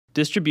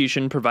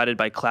Distribution provided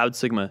by Cloud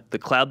Sigma, the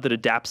cloud that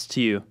adapts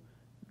to you.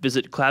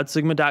 Visit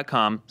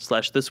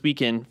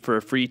cloudsigma.com/thisweekend for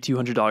a free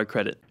 $200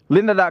 credit.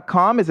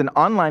 Lynda.com is an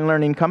online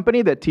learning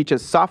company that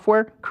teaches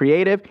software,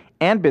 creative,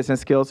 and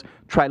business skills.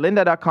 Try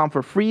lynda.com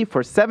for free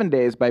for 7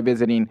 days by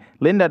visiting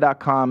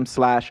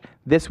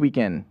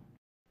lynda.com/thisweekend.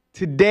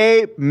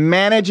 Today,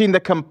 managing the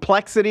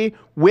complexity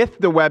with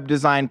the web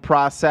design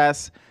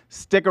process.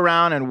 Stick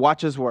around and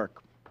watch us work.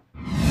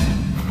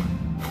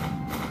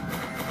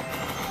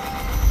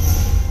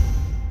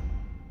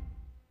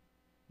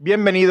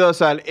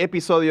 Bienvenidos al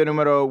episodio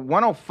número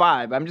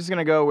 105. I'm just going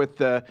to go with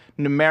the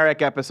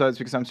numeric episodes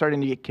because I'm starting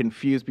to get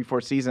confused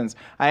before seasons.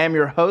 I am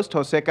your host,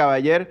 Jose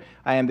Caballer.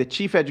 I am the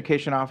Chief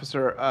Education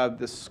Officer of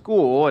the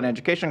Skool, an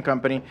education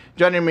company.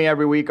 Joining me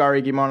every week,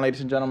 Aure Gimon,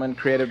 ladies and gentlemen,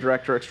 Creative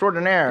Director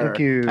Extraordinaire. Thank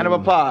you. Round of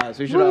applause.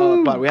 We should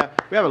all applaud. We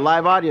have a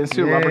live audience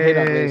too. Yay. Robert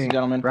Haydock, ladies and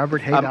gentlemen.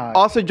 Robert Haydock.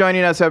 Also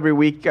joining us every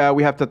week,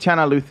 we have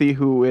Tatjana Luethi,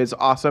 who is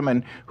awesome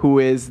and who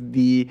is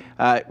the,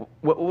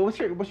 what's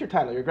your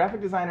title? You're a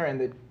graphic designer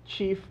and the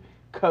chief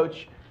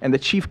coach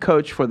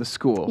for the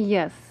Skool.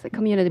 Yes, a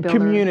community builder.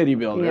 Community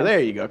builder. Yes.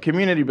 There you go.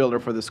 Community builder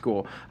for the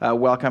Skool.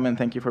 Welcome and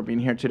thank you for being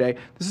here today.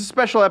 This is a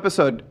special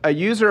episode. A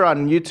user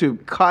on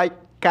YouTube, Calle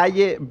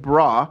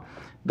Bra,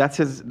 that's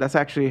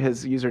actually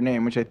his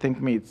username, which I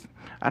think means,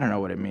 I don't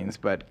know what it means,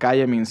 but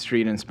calle means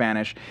street in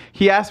Spanish.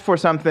 He asked for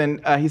something.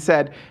 He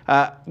said,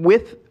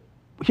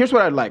 here's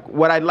what I'd like.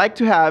 What I'd like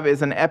to have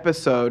is an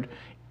episode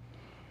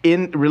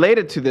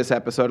related to this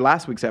episode,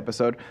 last week's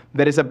episode,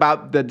 that is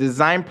about the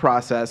design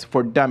process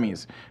for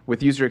dummies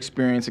with user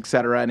experience,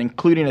 etc., and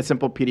including a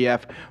simple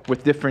PDF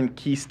with different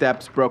key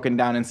steps broken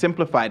down and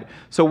simplified.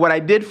 So what I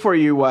did for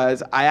you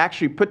was I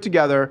actually put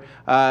together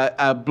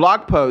a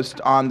blog post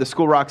on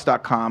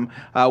theskoolrocks.com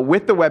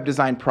with the web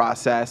design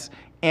process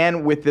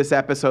and with this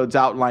episode's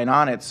outline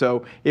on it.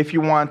 So if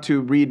you want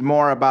to read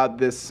more about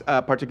this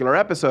particular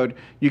episode,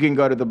 you can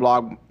go to the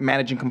blog,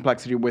 Managing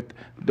Complexity with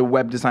the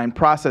Web Design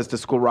Process,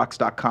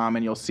 theskoolrocks.com,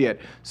 and you'll see it.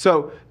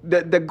 So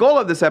the goal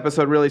of this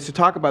episode really is to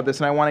talk about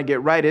this, and I want to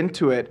get right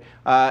into it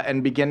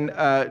and begin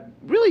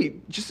really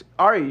just,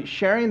 Ari,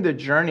 sharing the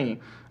journey.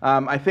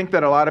 I think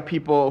that a lot of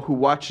people who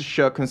watch the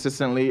show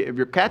consistently, if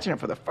you're catching it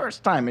for the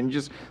first time and you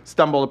just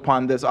stumble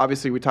upon this,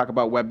 obviously we talk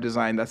about web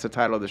design. That's the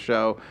title of the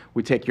show.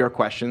 We take your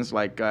questions,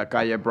 like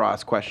Calle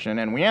Bra's question,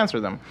 and we answer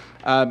them.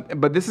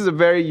 But this is a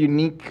very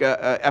unique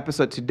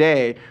episode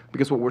today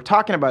because what we're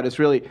talking about is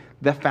really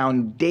the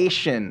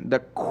foundation, the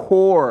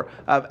core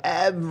of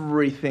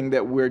everything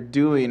that we're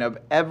doing, of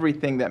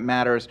everything that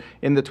matters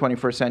in the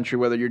 21st century,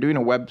 whether you're doing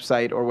a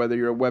website or whether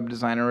you're a web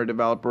designer or a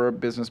developer, a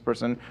business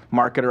person,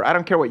 marketer, I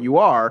don't care what you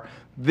are,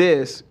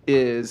 this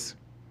is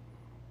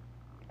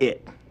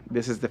it.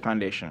 This is the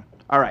foundation.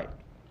 All right.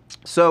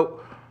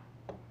 So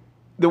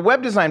the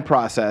web design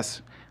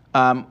process,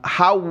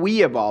 how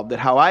we evolved it,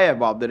 how I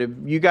evolved it. If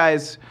you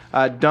guys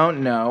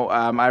don't know,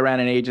 I ran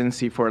an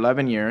agency for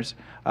 11 years.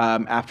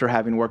 After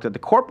having worked at the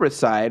corporate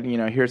side,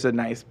 here's a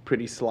nice,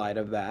 pretty slide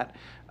of that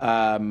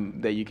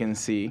that you can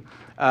see.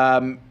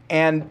 And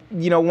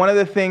one of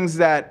the things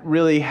that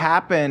really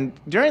happened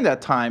during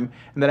that time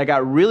and that I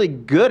got really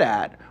good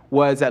at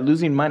was at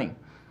losing money.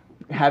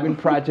 Having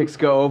projects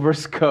go over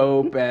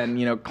scope and,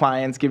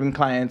 giving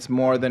clients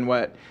more than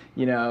what,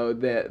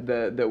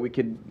 that we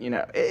could,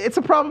 it's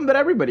a problem that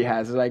everybody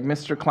has. It's like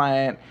Mr.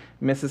 Client,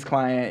 Mrs.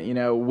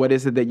 Client, what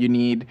is it that you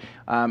need?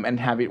 And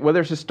having,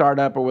 whether it's a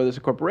startup or whether it's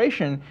a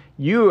corporation,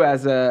 you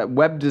as a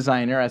web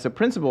designer, as a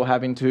principal,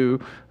 having to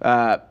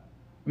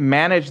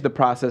manage the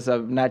process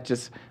of not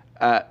just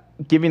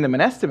giving them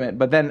an estimate,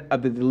 but then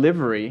of the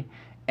delivery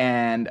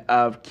and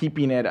of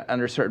keeping it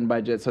under certain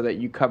budget so that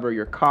you cover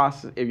your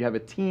costs if you have a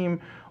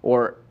team,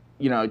 or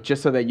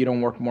just so that you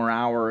don't work more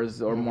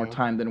hours or more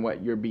time than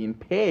what you're being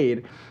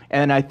paid.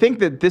 And I think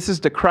that this is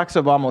the crux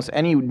of almost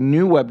any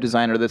new web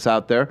designer that's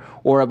out there,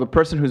 or of a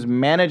person who's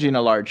managing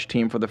a large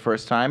team for the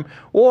first time,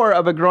 or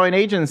of a growing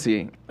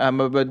agency,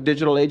 of a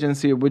digital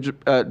agency,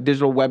 a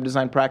digital web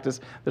design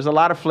practice. There's a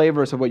lot of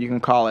flavors of what you can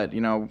call it,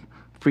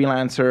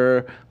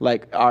 freelancer,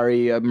 like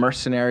Ari, a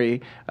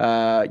mercenary,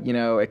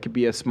 it could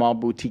be a small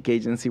boutique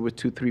agency with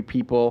 2-3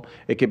 people.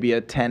 It could be a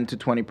 10 to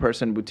 20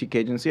 person boutique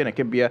agency, and it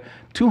could be a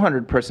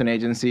 200 person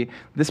agency.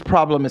 This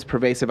problem is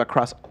pervasive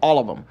across all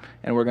of them,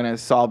 and we're gonna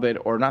solve it,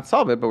 or not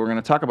solve it, but we're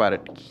gonna talk about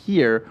it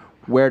here.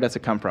 Where does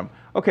it come from?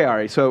 Okay,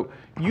 Ari, so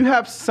you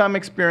have some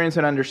experience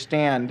and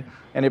understand,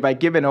 and if I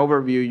give an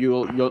overview,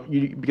 you'll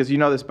because you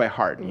know this by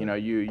heart. We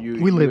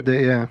lived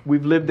it, yeah.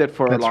 We've lived it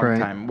for That's a long right.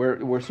 time.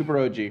 We're super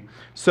OG.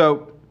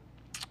 So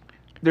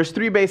there's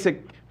 3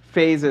 basic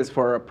phases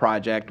for a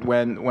project.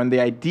 When the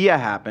idea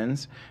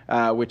happens,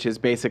 which is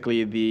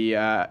basically the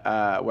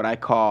what I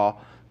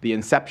call the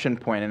inception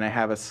point, and I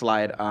have a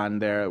slide on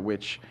there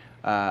which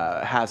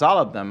has all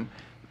of them.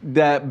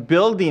 The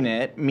building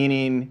it,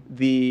 meaning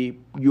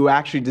you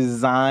actually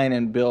design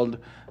and build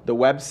the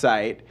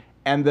website,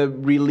 and the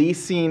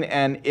releasing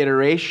and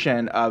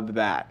iteration of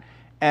that.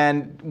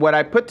 And what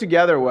I put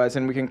together was,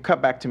 and we can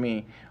cut back to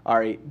me,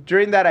 Ari,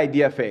 during that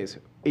idea phase,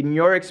 in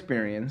your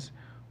experience,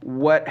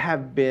 what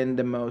have been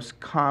the most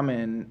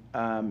common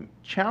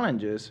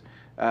challenges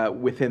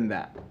within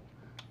that?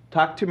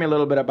 Talk to me a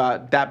little bit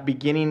about that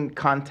beginning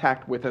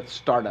contact with a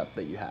startup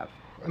that you have.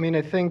 I mean,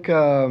 I think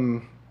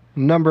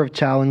number of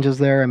challenges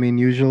there. I mean,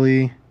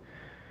 usually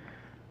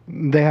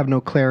they have no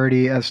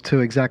clarity as to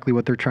exactly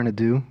what they're trying to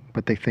do,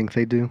 but they think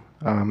they do.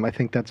 I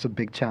think that's a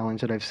big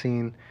challenge that I've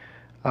seen.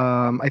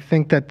 I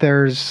think that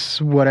there's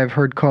what I've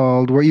heard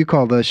called, what you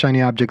call the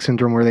shiny object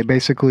syndrome, where they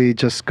basically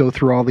just go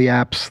through all the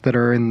apps that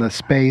are in the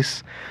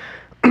space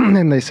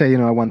and they say,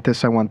 I want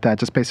this, I want that,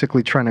 just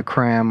basically trying to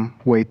cram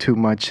way too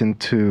much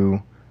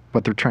into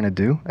what they're trying to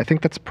do. I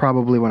think that's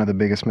probably one of the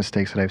biggest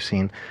mistakes that I've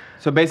seen.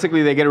 So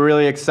basically they get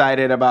really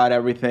excited about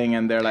everything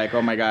and they're like,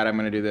 oh my God, I'm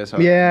going to do this.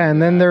 Yeah,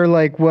 and then they're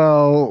like,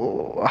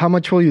 well, how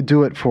much will you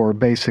do it for,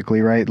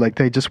 basically, right? Like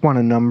they just want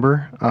a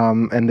number,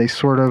 and they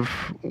sort of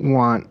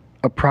want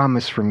a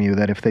promise from you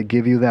that if they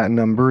give you that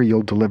number,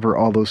 you'll deliver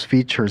all those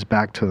features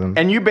back to them.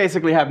 And you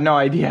basically have no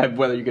idea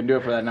whether you can do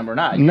it for that number or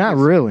not. Not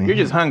really. You're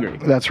just hungry.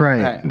 That's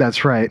right.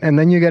 That's right. And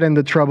then you get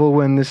into trouble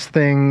when this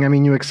thing, I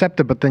mean, you accept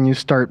it, but then you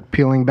start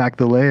peeling back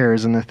the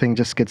layers and the thing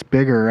just gets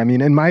bigger. I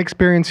mean, in my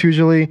experience,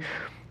 usually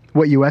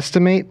what you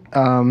estimate,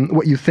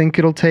 what you think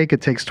it'll take, it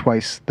takes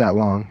twice that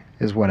long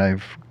is what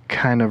I've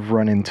kind of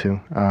run into.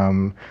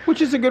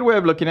 Which is a good way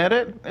of looking at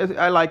it.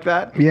 I like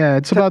that. Yeah,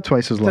 it's about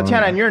twice as long.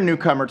 Tatjana, and you're a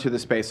newcomer to the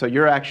space, so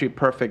you're actually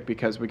perfect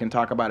because we can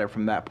talk about it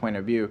from that point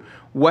of view.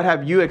 What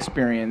have you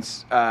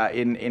experienced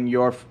in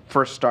your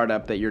first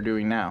startup that you're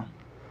doing now?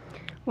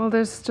 Well,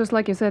 there's, just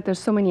like you said, there's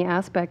so many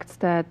aspects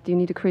that you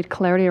need to create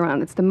clarity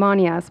around. It's the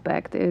money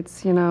aspect.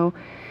 It's,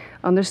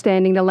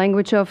 understanding the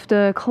language of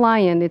the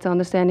client. It's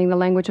understanding the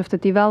language of the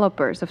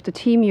developers, of the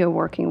team you're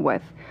working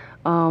with.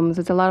 So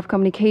it's a lot of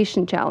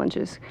communication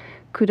challenges.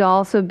 Could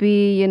also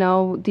be,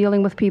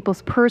 dealing with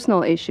people's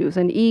personal issues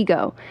and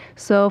ego.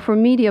 So for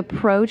me, the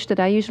approach that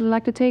I usually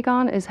like to take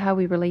on is how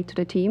we relate to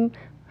the team,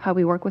 how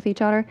we work with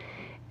each other,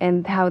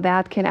 and how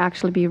that can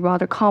actually be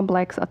rather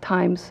complex at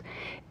times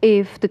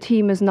if the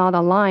team is not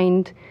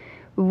aligned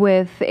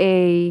with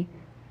a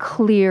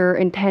clear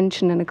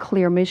intention and a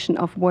clear mission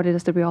of what it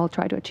is that we all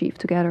try to achieve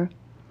together.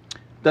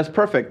 That's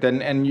perfect.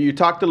 And you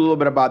talked a little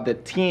bit about the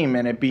team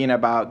and it being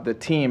about the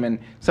team. And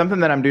something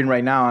that I'm doing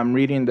right now, I'm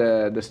reading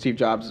the Steve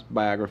Jobs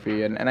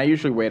biography. And I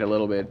usually wait a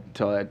little bit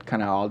till it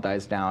kind of all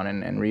dies down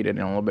and read it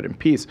in a little bit in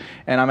peace.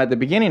 And I'm at the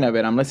beginning of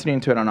it. I'm listening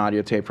to it on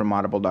audio tape from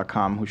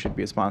audible.com, who should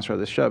be a sponsor of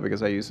this show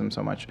because I use them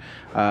so much.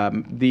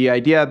 The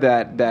idea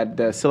that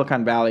the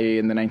Silicon Valley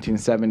in the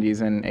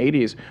 1970s and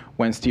 80s,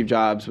 when Steve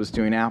Jobs was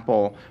doing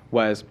Apple,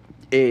 was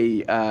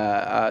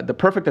the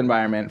perfect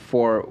environment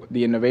for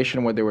the innovation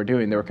of what they were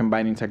doing. They were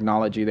combining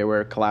technology. They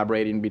were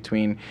collaborating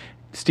between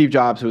Steve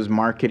Jobs, who was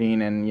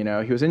marketing, and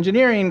he was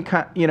engineering,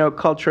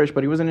 culture-ish,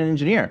 but he wasn't an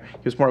engineer.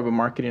 He was more of a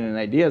marketing and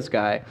ideas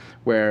guy,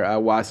 where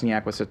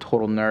Wozniak was a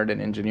total nerd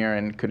and engineer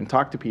and couldn't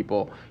talk to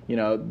people.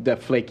 The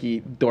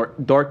flaky,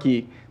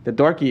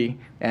 dorky,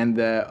 and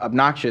the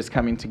obnoxious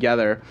coming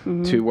together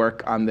to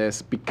work on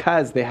this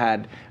because they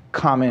had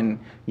common,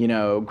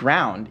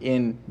 ground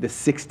in the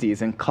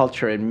 60s and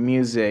culture and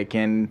music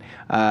and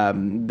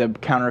the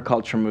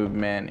counterculture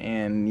movement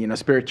and,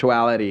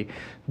 spirituality.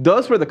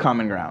 Those were the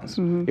common grounds.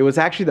 It was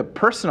actually the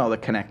personal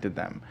that connected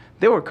them.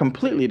 They were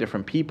completely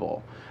different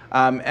people.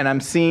 And I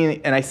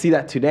see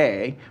that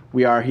today.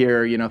 We are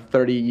here,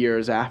 30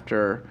 years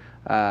after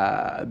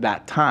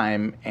that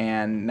time,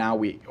 and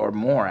now or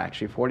more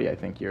actually, 40 I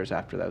think years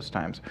after those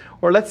times.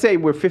 Or let's say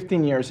we're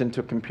 15 years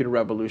into a computer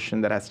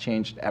revolution that has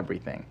changed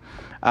everything.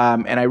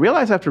 And I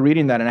realized after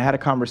reading that, and I had a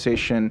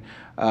conversation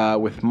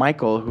with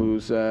Michael,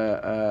 who's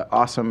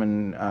awesome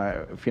in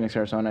Phoenix,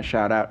 Arizona,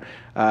 shout out,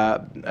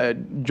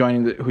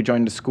 who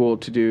joined the school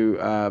to do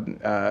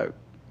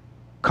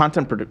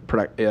content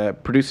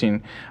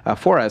producing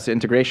for us,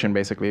 integration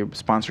basically,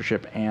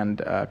 sponsorship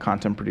and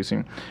content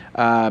producing.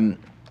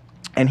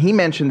 And he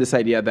mentioned this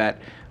idea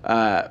that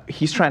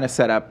he's trying to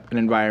set up an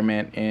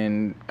environment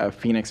in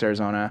Phoenix,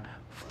 Arizona,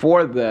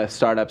 for the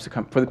startups to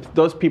come, for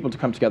those people to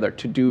come together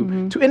to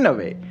do to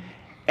innovate.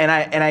 And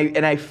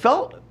I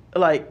felt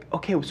like,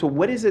 okay, so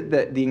what is it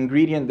that the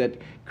ingredient that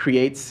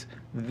creates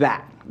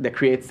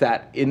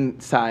that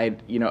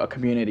inside a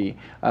community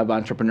of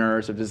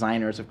entrepreneurs, of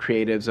designers, of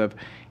creatives,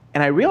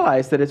 and I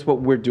realized that it's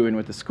what we're doing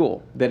with the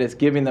school, that it's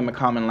giving them a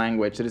common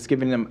language, that it's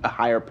giving them a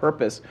higher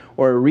purpose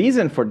or a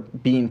reason for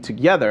being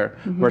together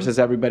versus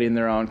everybody in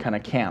their own kind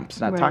of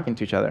camps, not talking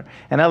to each other.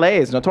 And LA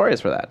is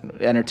notorious for that.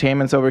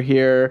 Entertainment's over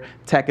here,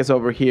 tech is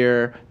over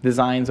here,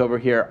 design's over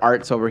here,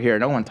 art's over here.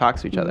 No one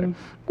talks to each other.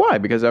 Why?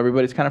 Because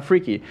everybody's kind of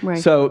freaky.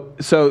 Right.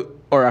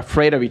 Or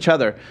afraid of each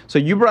other. So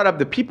you brought up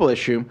the people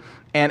issue.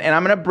 And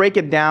I'm going to break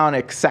it down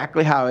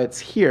exactly how it's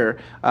here.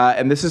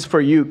 And this is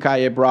for you,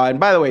 Calle Bra. And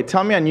by the way,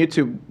 tell me on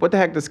YouTube, what the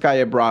heck does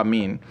Calle Bra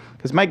mean?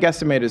 Because my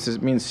guesstimate is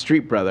it means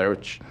street brother,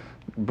 which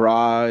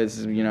Bra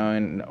is,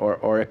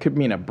 or it could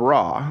mean a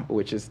bra,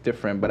 which is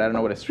different, but I don't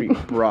know what a street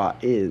bra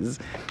is.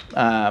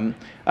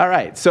 All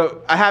right,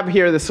 so I have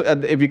here this.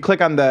 If you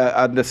click on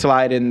the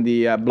slide in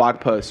the blog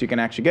post, you can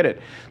actually get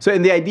it. So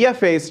in the idea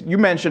phase, you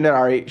mentioned it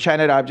already,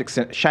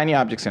 shiny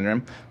object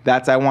syndrome.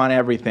 That's I want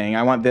everything.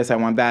 I want this. I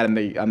want that. And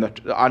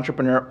the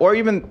entrepreneur, or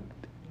even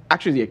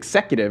actually the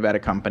executive at a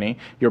company,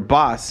 your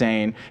boss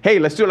saying, "Hey,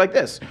 let's do it like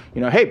this."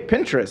 Hey,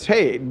 Pinterest.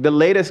 Hey, the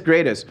latest,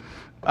 greatest.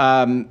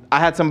 I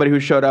had somebody who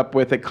showed up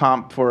with a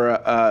comp for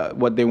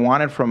what they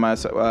wanted from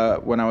us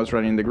when I was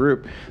running the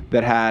group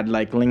that had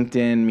like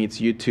LinkedIn meets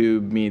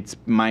YouTube meets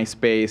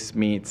MySpace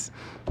meets,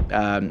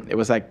 it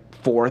was like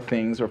 4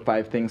 things or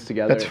 5 things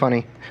together. That's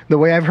funny. The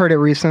way I've heard it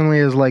recently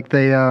is like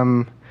they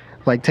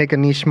like take a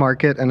niche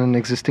market and an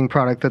existing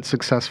product that's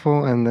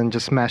successful and then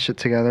just smash it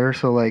together.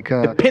 So like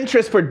the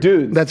Pinterest for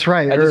dudes. That's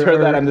right. I just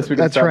heard that on This Week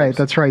in Startups.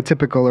 That's right.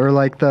 Typical. Or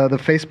like the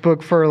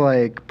Facebook for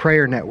like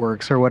prayer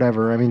networks or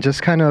whatever. I mean,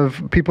 just kind of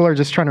people are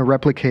just trying to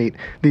replicate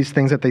these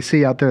things that they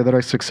see out there that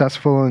are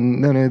successful,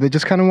 and they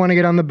just kind of want to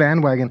get on the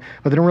bandwagon,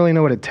 but they don't really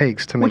know what it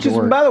takes to make it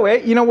work. By the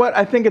way, you know what?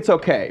 I think it's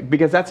okay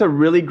because that's a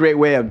really great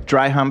way of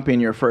dry humping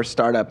your first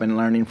startup and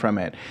learning from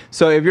it.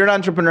 So if you're an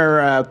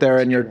entrepreneur out there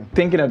and you're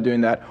thinking of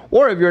doing that,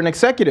 or if you're an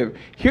executive,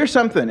 here's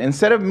something.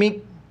 Instead of me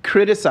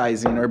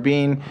criticizing or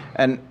being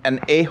an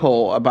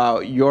a-hole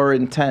about your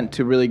intent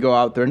to really go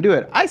out there and do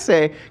it, I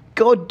say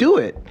go do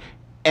it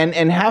and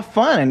have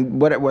fun.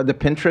 And what the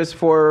Pinterest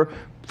for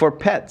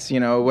pets,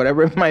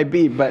 whatever it might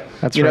be, but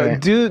that's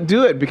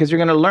do it because you're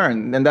going to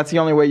learn, and that's the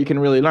only way you can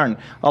really learn.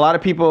 A lot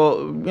of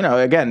people,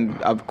 again,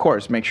 of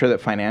course, make sure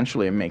that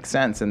financially it makes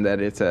sense and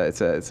that it's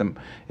an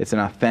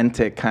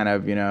authentic kind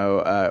of,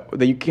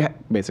 that you can,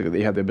 basically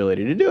you have the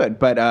ability to do it,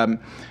 but.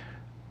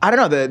 I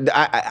don't know.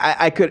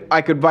 I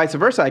could vice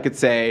versa. I could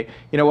say,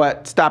 you know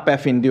what, stop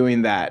effing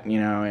doing that,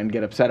 and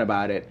get upset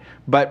about it.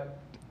 But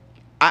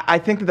I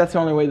think that's the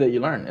only way that you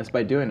learn is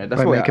by doing it.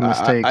 That's by the way making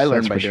mistakes. I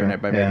learn by doing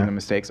it, by making the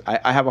mistakes.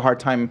 I have a hard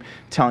time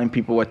telling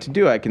people what to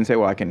do. I can say,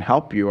 well, I can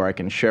help you or I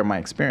can share my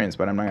experience,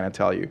 but I'm not going to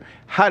tell you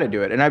how to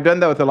do it. And I've done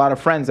that with a lot of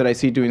friends that I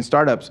see doing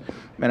startups,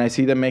 and I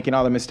see them making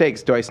all the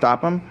mistakes. Do I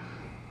stop them?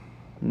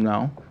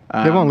 No.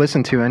 They won't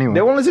listen to you anyway.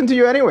 They won't listen to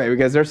you anyway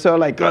because they're so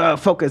like,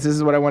 focus, this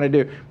is what I want to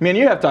do. Me and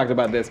you have talked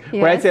about this,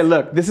 where I say,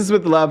 look, this is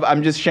with love.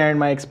 I'm just sharing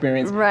my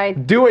experience.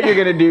 Right. Do what you're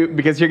going to do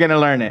because you're going to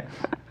learn it.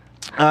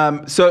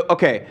 So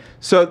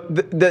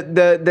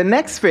the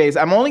next phase,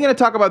 I'm only going to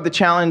talk about the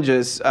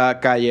challenges,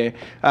 Kaye.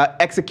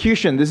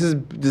 Execution, this is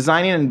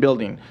designing and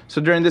building. So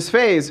during this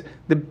phase,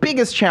 the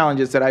biggest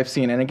challenges that I've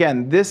seen, and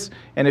again,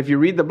 and if you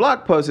read the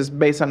blog post, is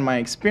based on my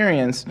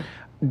experience,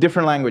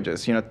 different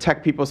languages.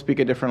 Tech people speak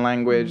a different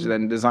language,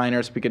 then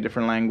designers speak a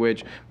different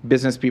language,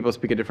 business people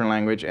speak a different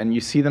language, and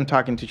you see them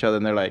talking to each other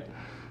and they're like,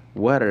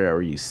 what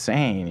are you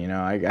saying?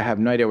 I have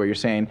no idea what you're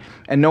saying.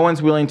 And no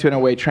one's willing to, in a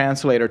way,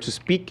 translate or to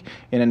speak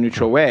in a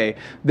neutral way.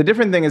 The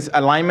different thing is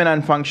alignment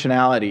and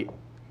functionality.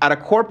 At a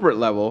corporate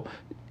level,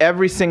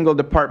 every single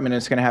department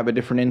is going to have a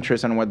different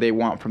interest on what they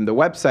want from the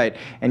website,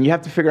 and you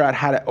have to figure out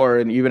how to, or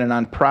even a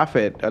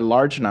nonprofit, a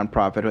large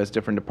nonprofit who has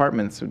different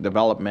departments,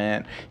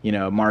 development,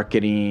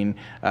 marketing,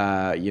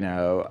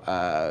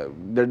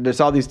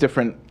 there's all these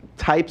different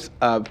types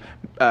of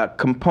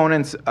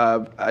components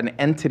of an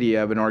entity,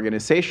 of an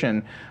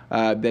organization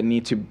that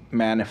need to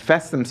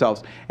manifest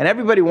themselves. And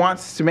everybody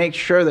wants to make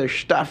sure their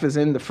stuff is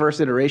in the first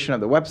iteration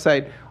of the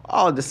website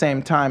all at the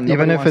same time.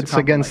 Even if it's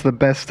against the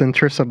best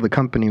interests of the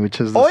company,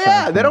 which is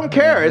they don't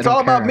care. It's all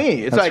about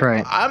me. It's That's like,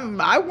 right.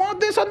 I want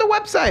this on the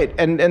website.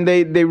 And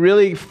they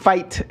really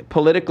fight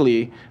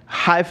politically,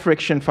 high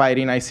friction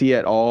fighting. I see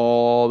it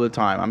all the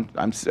time.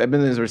 I've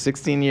been in this for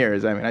 16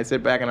 years. I mean, I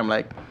sit back and I'm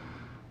like,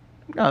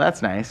 oh,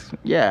 that's nice.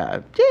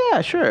 Yeah,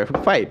 sure,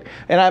 fight.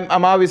 And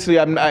I'm obviously,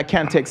 I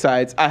can't take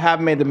sides. I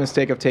have made the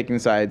mistake of taking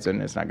sides,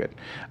 and it's not good.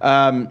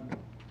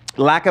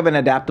 Lack of an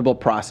adaptable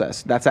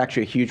process. That's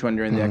actually a huge one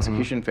during the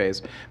execution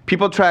phase.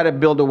 People try to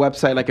build a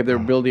website like if they're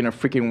building a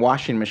freaking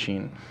washing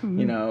machine.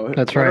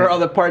 That's right. What are all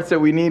the parts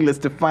that we need? Let's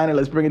define it.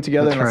 Let's bring it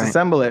together and let's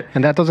assemble it.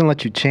 And that doesn't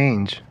let you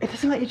change. It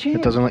doesn't let you change.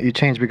 It doesn't let you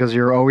change because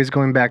you're always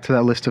going back to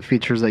that list of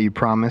features that you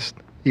promised,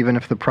 even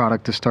if the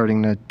product is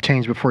starting to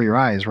change before your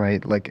eyes,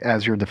 right? Like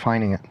as you're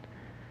defining it.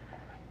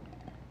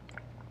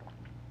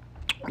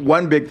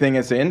 One big thing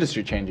is the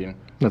industry changing.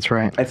 That's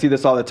right. I see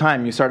this all the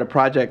time. You start a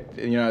project,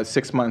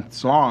 6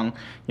 months long,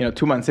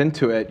 2 months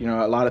into it,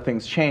 a lot of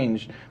things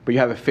changed, but you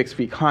have a fixed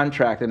fee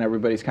contract and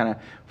everybody's kind of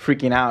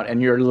freaking out and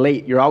you're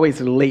late. You're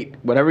always late.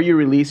 Whatever you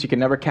release, you can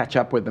never catch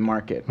up with the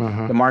market.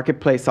 The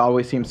marketplace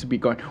always seems to be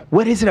going,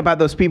 what is it about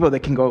those people that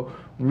can go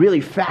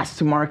really fast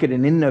to market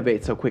and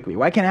innovate so quickly?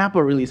 Why can't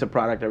Apple release a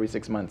product every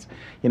 6 months?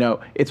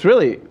 It's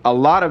really, a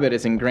lot of it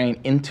is ingrained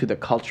into the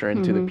culture,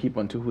 into the people,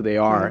 into who they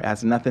are. It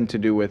has nothing to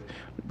do with,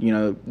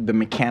 the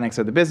mechanics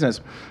of the business.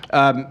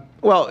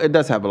 Well, it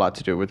does have a lot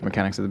to do with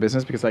mechanics of the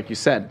business because, like you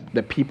said,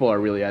 the people are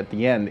really at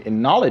the end.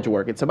 In knowledge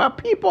work, it's about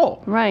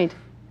people. Right.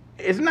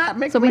 It's not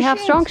making So we have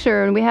machines.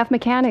 structure and we have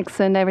mechanics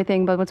and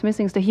everything, but what's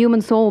missing is the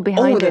human soul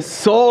behind it. Oh, the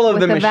soul of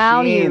with the the machine.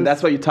 values.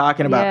 That's what you're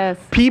talking about. Yes.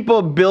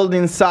 People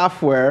building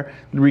software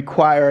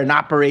require an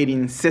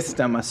operating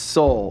system, a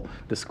soul,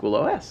 the Skool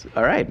OS.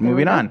 All right,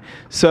 moving go. on.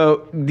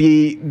 So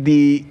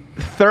the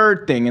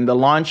third thing in the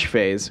launch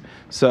phase.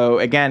 So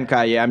again,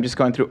 Kaye, I'm just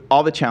going through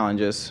all the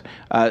challenges.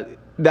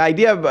 The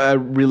idea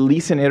of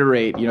release and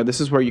iterate,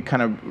 this is where you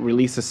kind of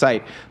release the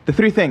site. The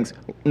three things: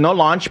 no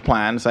launch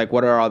plans, like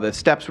what are all the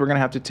steps we're going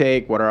to have to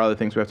take, what are all the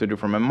things we have to do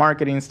from a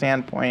marketing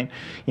standpoint,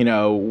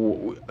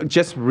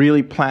 just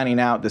really planning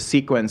out the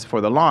sequence for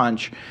the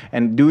launch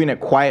and doing it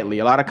quietly.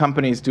 A lot of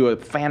companies do a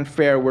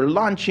fanfare, we're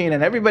launching,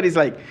 and everybody's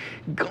like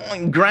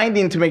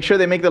grinding to make sure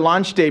they make the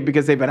launch date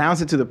because they've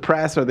announced it to the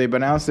press or they've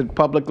announced it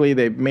publicly,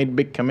 they've made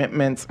big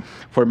commitments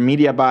for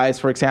media buys,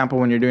 for example,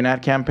 when you're doing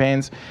ad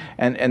campaigns,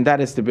 and that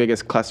is the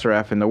biggest cluster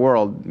F in the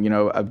world,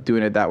 of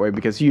doing it that way,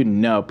 because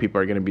people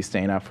are going to be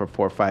staying up for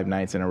 4 or 5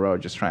 nights in a row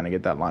just trying to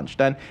get that launch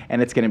done,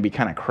 and it's going to be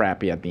kind of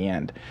crappy at the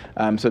end.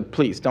 So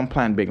please don't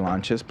plan big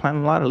launches, plan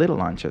a lot of little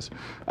launches.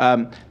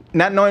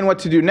 Not knowing what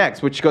to do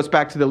next, which goes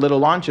back to the little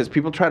launches.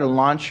 People try to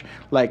launch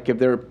like if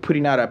they're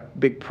putting out a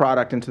big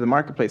product into the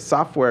marketplace.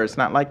 Software is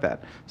not like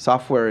that.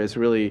 Software is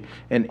really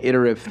an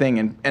iterative thing.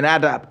 And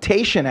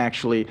adaptation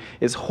actually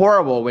is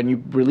horrible when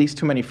you release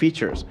too many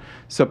features.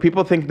 So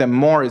people think that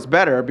more is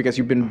better because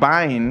you've been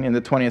buying in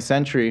the 20th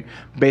century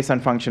based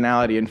on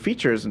functionality and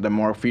features. The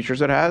more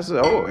features it has,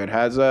 it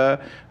has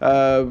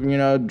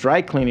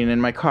dry cleaning in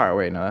my car.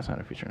 Wait, no, that's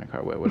not a feature in a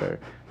car. What are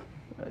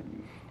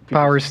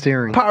Power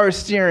steering. Power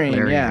steering,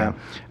 There you yeah.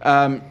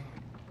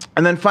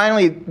 And then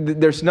finally,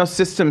 there's no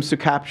systems to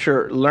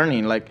capture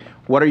learning. Like,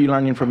 what are you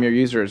learning from your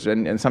users?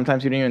 And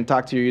sometimes you don't even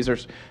talk to your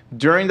users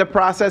during the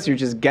process. You're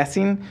just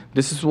guessing.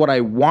 This is what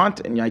I want,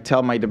 and I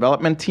tell my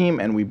development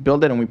team, and we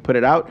build it and we put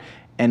it out,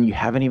 and you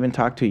haven't even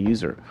talked to a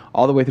user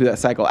all the way through that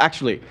cycle.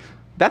 Actually,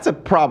 that's a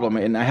problem,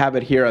 and I have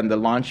it here on the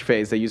launch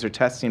phase, the user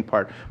testing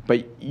part.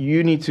 But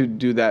you need to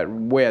do that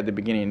way at the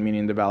beginning,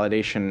 meaning the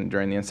validation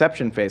during the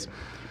inception phase.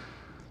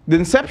 The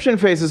inception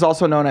phase is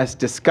also known as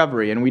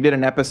discovery, and we did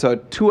an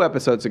episode 2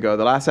 episodes ago,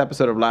 the last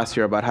episode of last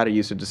year, about how to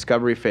use the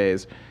discovery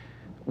phase.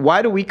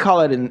 Why do we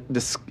call it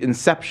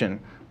inception?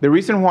 The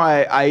reason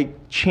why I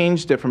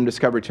changed it from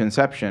discovery to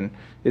inception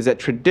is that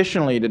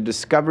traditionally the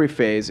discovery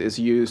phase is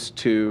used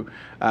to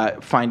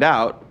find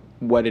out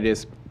what it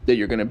is that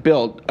you're going to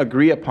build,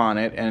 agree upon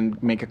it,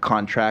 and make a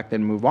contract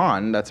and move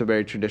on. That's a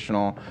very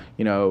traditional,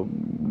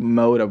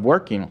 mode of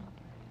working.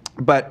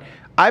 But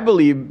I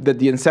believe that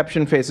the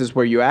inception phase is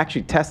where you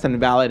actually test and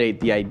validate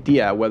the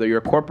idea, whether you're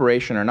a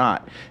corporation or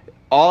not.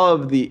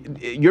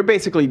 You're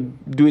basically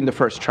doing the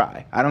first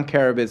try. I don't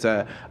care if it's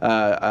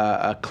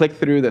a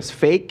click-through that's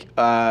fake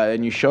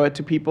and you show it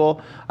to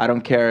people. I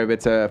don't care if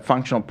it's a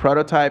functional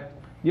prototype.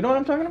 You know what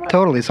I'm talking about?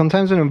 Totally.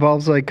 Sometimes it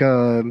involves like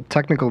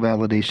technical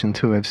validation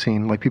too. I've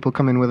seen like people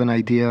come in with an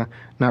idea,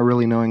 not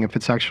really knowing if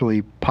it's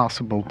actually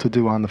possible to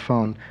do on the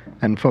phone.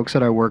 And folks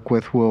that I work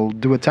with will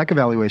do a tech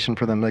evaluation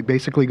for them. Like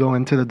basically go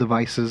into the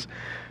devices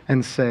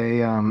and say,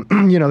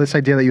 this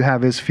idea that you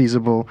have is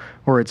feasible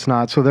or it's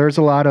not. So there's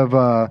a lot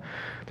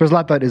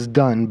that is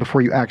done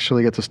before you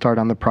actually get to start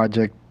on the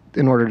project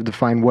in order to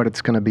define what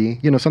it's going to be.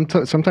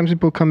 Sometimes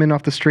people come in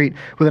off the street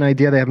with an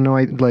idea they have no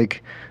idea,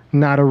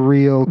 not a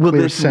real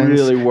clear sense. Will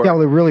this really work? Yeah,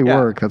 will it really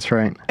work? That's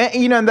right.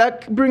 And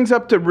that brings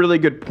up to a really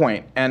good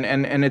point.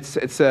 And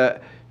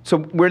so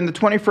we're in the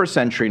 21st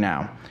century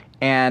now.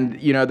 And,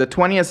 the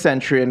 20th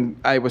century, and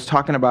I was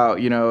talking about,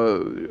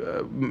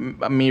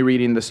 me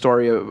reading the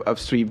story of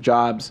Steve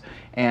Jobs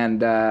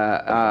and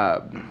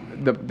the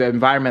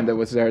environment that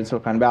was there in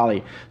Silicon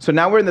Valley. So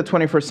now we're in the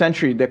 21st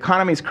century. The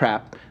economy's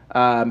crap.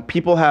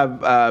 People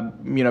have,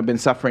 been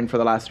suffering for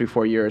the last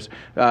 3-4 years.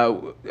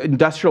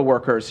 Industrial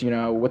workers,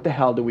 what the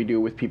hell do we do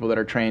with people that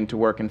are trained to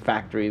work in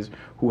factories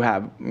who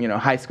have,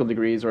 high school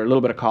degrees or a little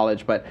bit of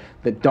college, but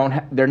that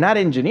they're not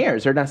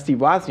engineers. They're not Steve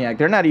Wozniak.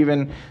 They're not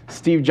even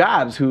Steve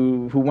Jobs,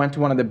 who went to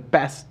one of the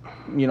best,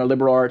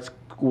 liberal arts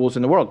schools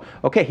in the world.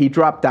 Okay, he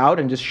dropped out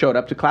and just showed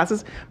up to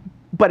classes,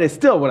 but it's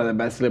still one of the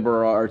best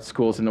liberal arts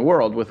schools in the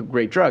world with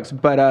great drugs.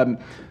 But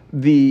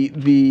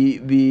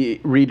the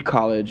Reed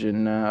College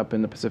up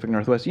in the Pacific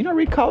Northwest. You know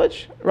Reed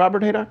College,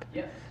 Robert Haydock?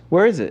 Yes.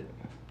 Where is it?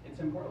 It's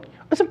in Portland.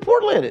 It's in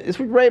Portland. It's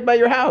right by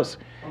your house.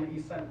 On the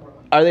east side of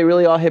Portland. Are they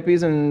really all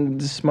hippies and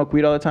just smoke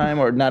weed all the time,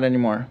 or not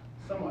anymore?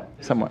 Somewhat.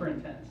 They're Somewhat. super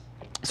intense.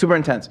 Super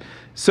intense.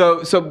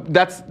 So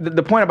that's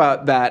the point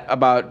about that,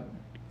 about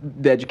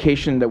the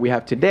education that we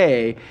have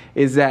today,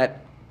 is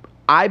that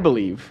I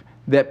believe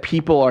that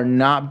people are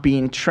not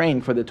being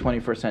trained for the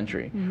 21st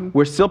century. Mm-hmm.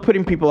 We're still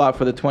putting people out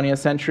for the 20th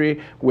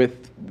century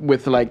with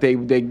like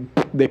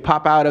they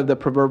pop out of the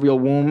proverbial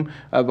womb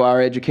of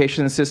our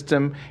education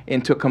system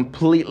into a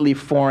completely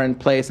foreign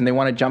place, and they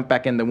want to jump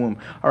back in the womb.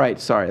 All right,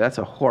 sorry, that's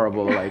a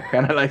horrible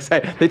kind of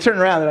say. They turn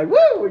around, they're like,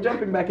 woo, we're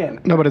jumping back in.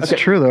 No, but it's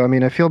true though. I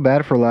mean, I feel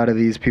bad for a lot of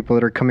these people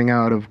that are coming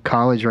out of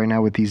college right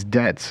now with these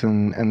debts,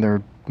 and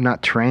they're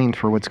not trained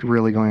for what's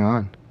really going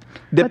on.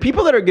 The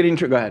people that are getting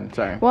go ahead.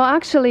 Sorry. Well,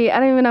 actually, I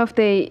don't even know if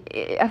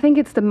I think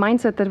it's the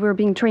mindset that we're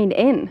being trained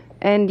in.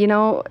 And,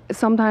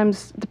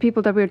 sometimes the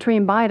people that we're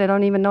trained by, they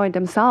don't even know it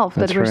themselves,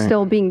 That's that we're right.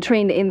 still being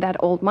trained in that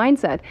old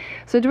mindset.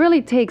 So it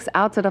really takes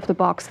outside of the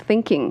box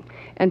thinking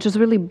and just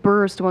really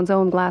burst one's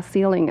own glass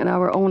ceiling and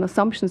our own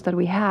assumptions that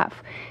we have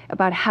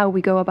about how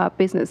we go about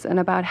business and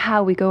about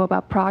how we go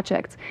about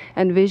projects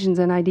and visions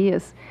and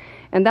ideas.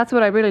 And that's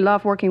what I really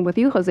love working with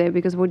you, Jose,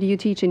 because what you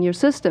teach in your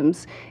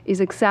systems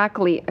is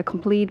exactly a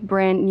complete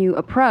brand new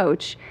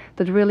approach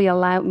that really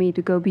allowed me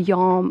to go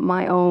beyond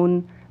my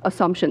own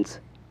assumptions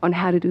on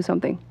how to do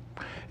something.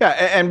 Yeah,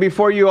 and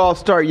before you all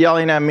start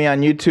yelling at me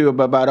on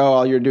YouTube about, oh,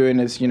 all you're doing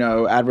is,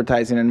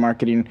 advertising and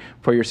marketing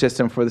for your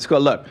system for the school.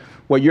 Look,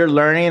 what you're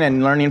learning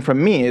and learning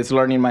from me is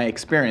learning my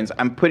experience.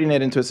 I'm putting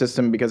it into a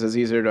system because it's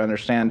easier to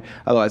understand.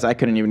 Otherwise, I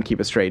couldn't even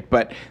keep it straight.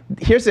 But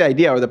here's the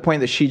idea, or the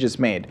point that she just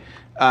made.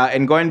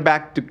 And going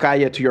back to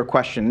Kaya, to your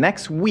question,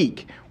 next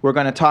week, we're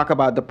going to talk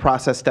about the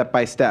process step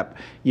by step.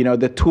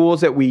 The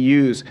tools that we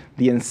use,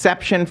 the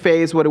inception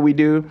phase, what do we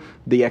do?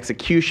 The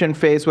execution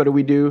phase, what do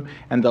we do?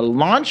 And the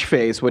launch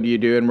phase, what do you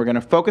do? And we're going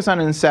to focus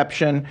on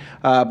inception,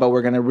 but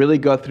we're going to really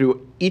go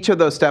through each of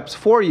those steps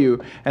for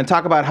you and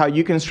talk about how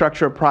you can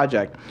structure a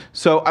project.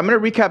 So I'm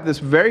going to recap this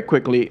very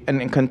quickly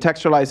and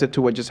contextualize it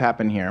to what just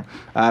happened here.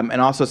 And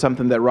also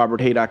something that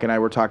Robert Haydock and I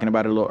were talking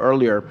about a little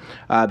earlier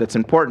that's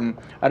important.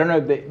 I don't know,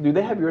 do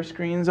they have your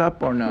screens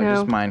up or no.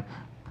 Just mine?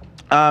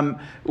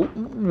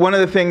 One of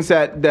the things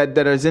that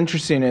is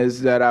interesting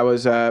is that I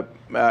was,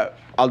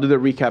 I'll do the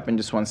recap in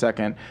just one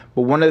second,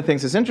 but one of the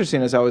things that's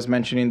interesting is I was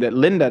mentioning that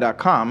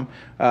lynda.com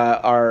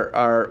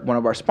are one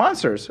of our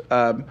sponsors.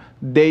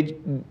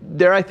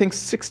 They're, I think,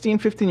 16,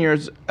 15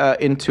 years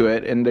into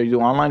it, and they do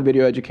online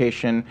video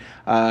education,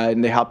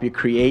 and they help you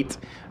create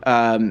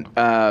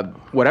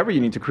whatever you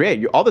need to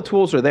create. All the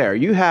tools are there.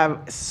 You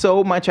have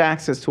so much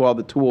access to all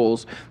the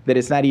tools that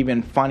it's not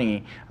even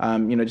funny.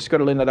 Just go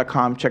to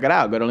lynda.com, check it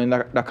out. Go to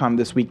lynda.com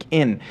this week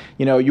in.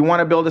 You want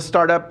to build a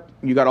startup,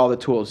 you got all the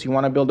tools. You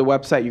want to build a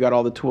website, you got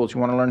all the tools. You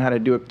want to learn how to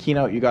do a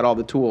keynote, you got all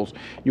the tools.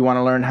 You want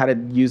to learn how to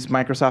use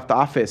Microsoft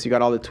Office, you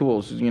got all the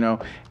tools.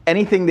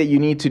 Anything that you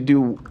need to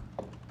do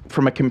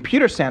from a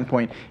computer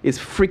standpoint is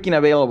freaking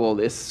available.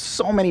 There's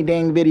so many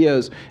dang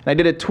videos. And I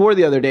did a tour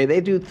the other day.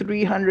 They do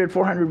 300,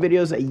 400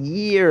 videos a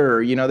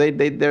year.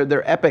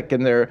 They're epic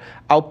in their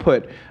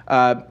output.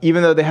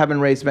 Even though they haven't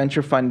raised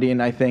venture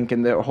funding, I think,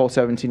 in their whole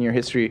 17-year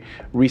history,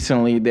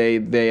 recently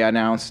they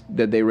announced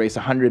that they raised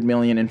 $100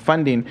 million in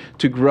funding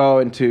to grow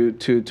and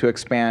to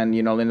expand,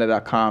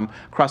 lynda.com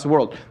across the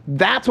world.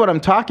 That's what I'm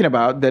talking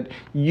about, that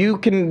you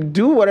can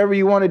do whatever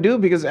you want to do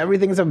because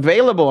everything is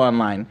available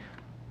online.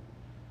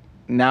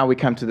 Now we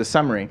come to the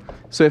summary.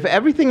 So if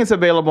everything is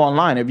available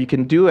online, if you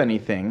can do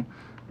anything,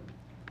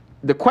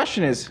 the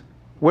question is,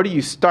 where do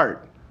you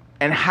start?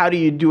 And how do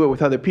you do it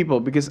with other people?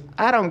 Because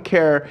I don't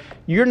care.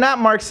 You're not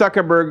Mark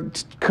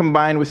Zuckerberg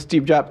combined with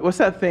Steve Jobs. What's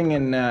that thing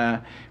in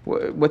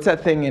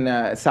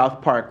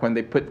South Park when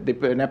they put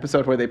an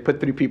episode where they put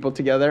 3 people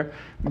together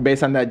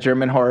based on that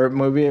German horror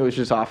movie? It was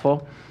just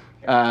awful.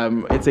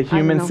 It's a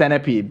human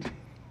centipede.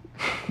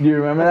 Do you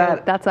remember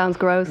that? That sounds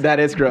gross. That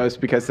is gross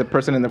because the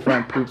person in the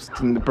front poops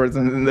and the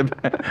person in the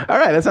back. All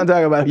right, let's not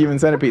talk about human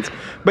centipedes.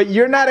 But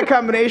you're not a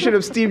combination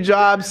of Steve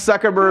Jobs,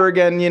 Zuckerberg,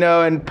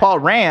 and Paul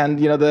Rand,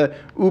 the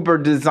Uber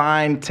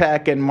design,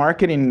 tech, and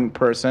marketing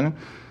person.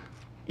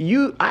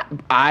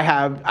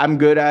 I'm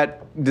good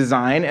at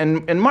design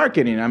and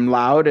marketing. I'm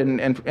loud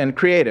and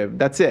creative.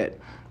 That's it.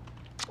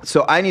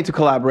 So I need to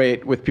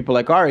collaborate with people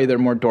like Aure. They're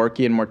more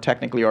dorky and more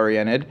technically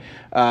oriented,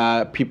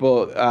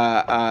 people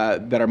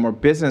that are more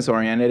business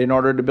oriented in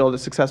order to build a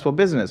successful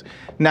business.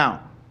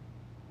 Now,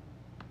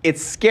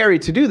 it's scary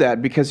to do that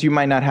because you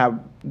might not have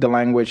the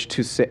language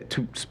to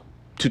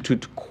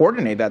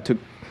coordinate that, to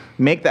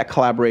make that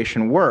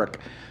collaboration work.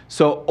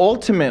 So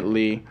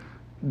ultimately,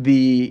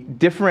 the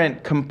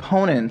different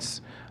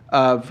components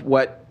of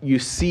what you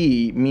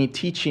see me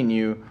teaching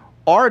you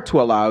are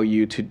to allow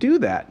you to do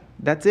that.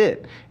 That's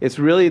it. It's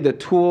really the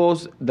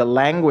tools, the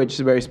language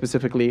very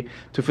specifically,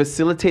 to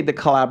facilitate the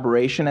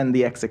collaboration and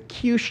the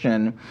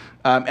execution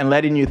and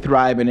letting you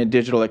thrive in a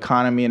digital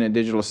economy, in a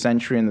digital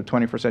century, in the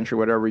 21st century,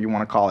 whatever you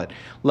want to call it.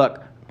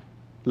 Look,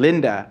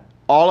 Lynda,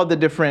 all of the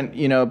different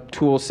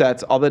tool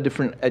sets, all the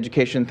different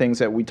education things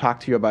that we talk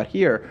to you about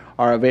here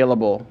are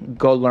available.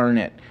 Go learn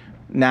it.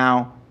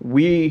 Now,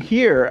 we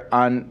here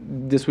on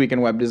This Week in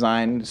Web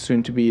Design,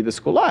 soon to be the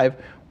School Live,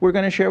 we're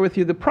going to share with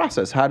you the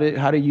process, how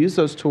to use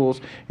those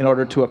tools in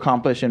order to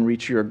accomplish and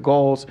reach your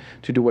goals,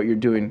 to do what you're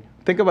doing.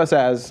 Think of us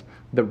as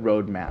the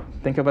roadmap.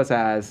 Think of us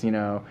as,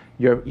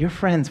 your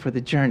friends for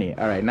the journey.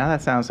 All right, now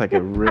that sounds like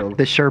a real...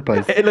 The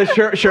Sherpas. The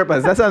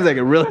Sherpas. That sounds like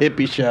a real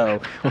hippie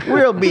show.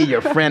 We'll be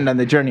your friend on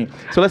the journey.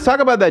 So let's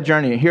talk about that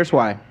journey. Here's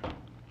why.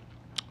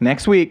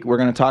 Next week, we're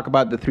going to talk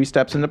about the 3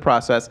 steps in the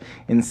process: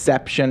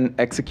 inception,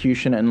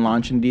 execution, and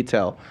launch in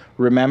detail.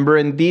 Remember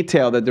in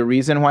detail that the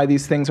reason why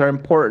these things are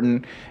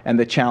important and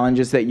the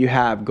challenges that you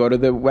have. Go to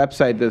the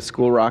website,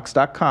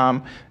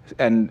 theschoolrocks.com,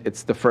 and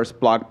it's the first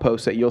blog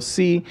post that you'll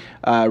see.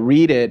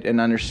 Read it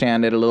and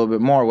understand it a little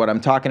bit more, what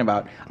I'm talking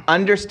about.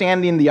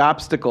 Understanding the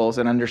obstacles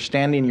and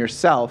understanding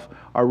yourself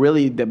are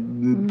really the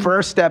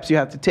first steps you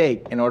have to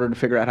take in order to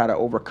figure out how to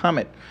overcome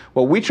it.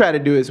 What we try to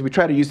do is we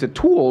try to use the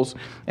tools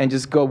and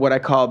just go what I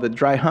call the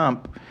dry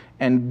hump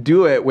and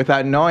do it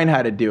without knowing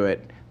how to do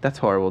it. That's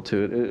horrible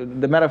too.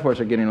 The metaphors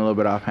are getting a little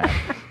bit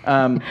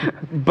offhand.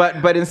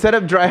 But instead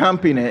of dry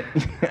humping it,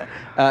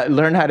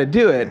 learn how to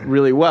do it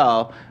really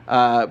well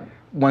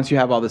once you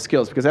have all the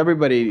skills, because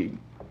everybody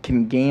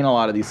can gain a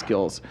lot of these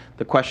skills.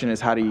 The question is,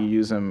 how do you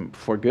use them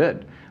for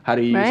good? How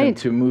do you use them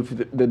to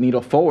move the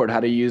needle forward? How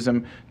do you use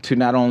them to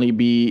not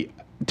only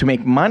to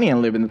make money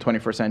and live in the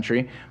 21st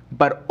century,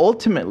 but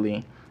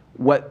ultimately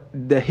what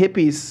the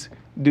hippies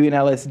doing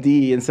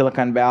LSD in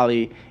Silicon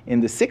Valley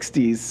in the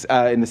 60s,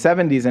 in the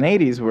 70s and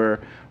 80s were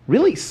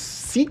really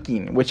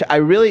seeking, which they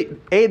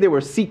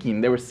were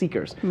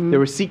seekers. They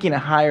were seeking a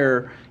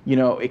higher,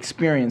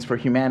 experience for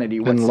humanity.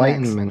 What's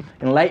Enlightenment.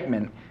 Next?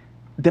 Enlightenment.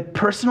 The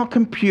personal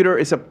computer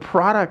is a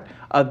product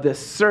of the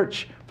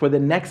search for the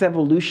next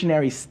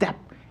evolutionary step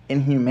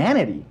in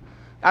humanity.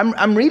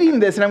 I'm reading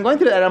this and I'm going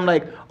through that and I'm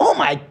like, oh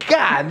my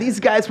God, these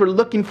guys were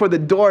looking for the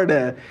door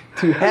to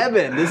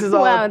heaven. This is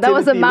all wow, that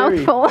was a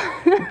mouthful.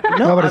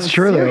 No, but it's I'm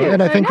true though. serious.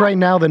 And I think right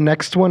now the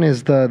next one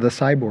is the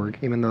cyborg,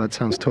 even though that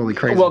sounds totally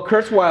crazy. Well,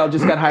 Kurzweil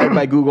just got hired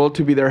by Google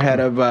to be their head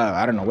of,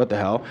 I don't know what the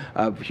hell,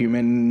 of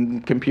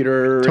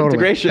human-computer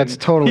integration. That's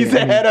totally. He's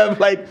the head of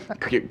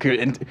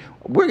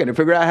we're going to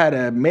figure out how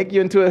to make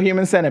you into a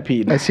human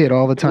centipede. I see it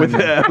all the time.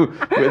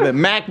 With a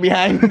Mac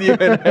behind you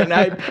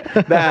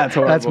that's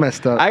horrible. That's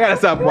messed up. I got to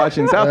stop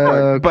watching South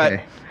Park.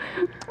 Okay.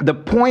 But the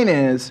point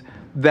is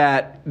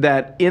that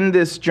in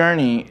this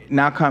journey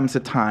now comes a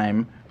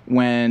time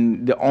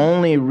when the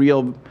only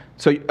real...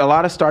 So a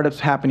lot of startups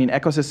happening,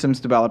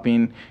 ecosystems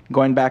developing,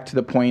 going back to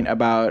the point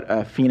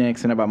about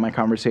Phoenix and about my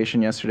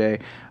conversation yesterday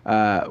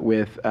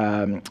with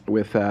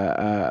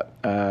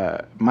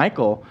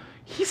Michael.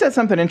 He said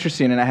something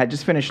interesting, and I had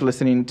just finished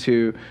listening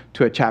to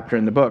a chapter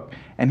in the book,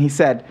 and he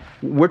said,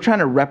 we're trying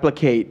to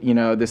replicate,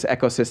 this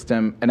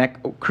ecosystem,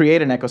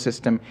 create an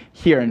ecosystem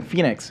here in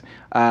Phoenix,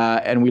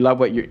 and we love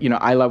what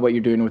I love what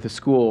you're doing with the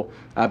school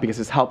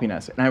because it's helping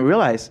us. And I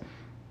realized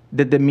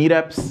that the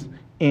meetups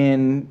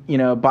in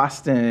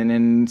Boston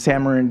and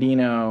San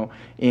Bernardino,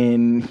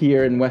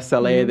 here in West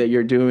LA that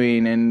you're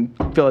doing, and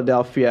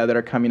Philadelphia that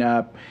are coming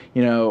up,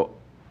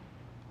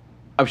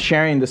 of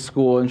sharing the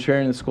school and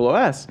sharing the school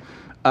OS.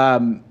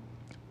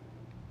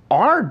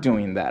 Are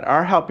doing that,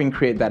 are helping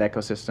create that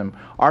ecosystem,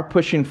 are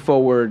pushing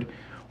forward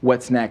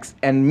what's next.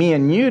 And me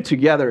and you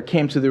together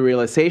came to the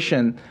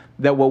realization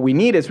that what we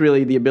need is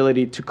really the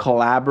ability to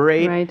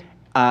collaborate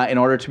in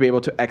order to be able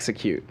to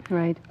execute.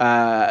 Right.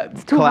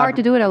 It's too hard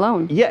to do it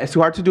alone. Yeah, it's too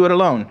hard to do it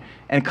alone.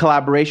 And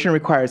collaboration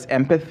requires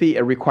empathy.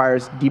 It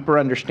requires deeper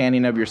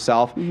understanding of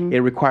yourself. It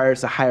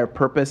requires a higher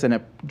purpose and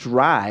a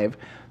drive.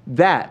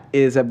 That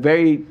is a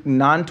very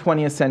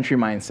non-20th century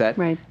mindset.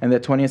 Right. And the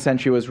 20th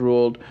century was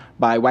ruled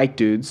by white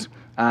dudes.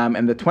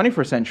 And the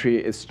 21st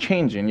century is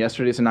changing.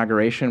 Yesterday's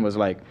inauguration was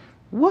like,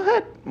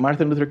 what?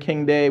 Martin Luther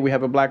King Day, we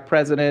have a black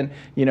president.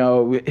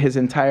 His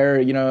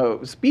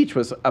entire, speech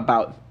was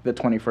about the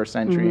 21st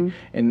century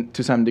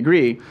to some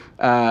degree.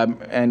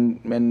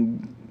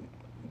 And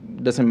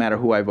doesn't matter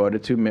who I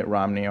voted to, Mitt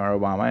Romney or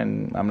Obama,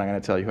 and I'm not going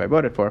to tell you who I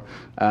voted for.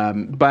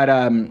 But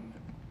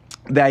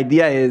the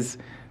idea is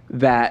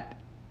that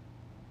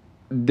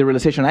the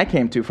realization I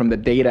came to from the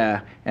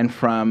data and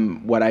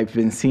from what I've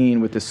been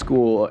seeing with the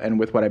school and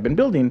with what I've been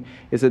building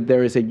is that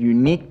there is a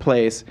unique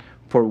place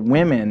for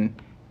women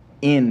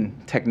in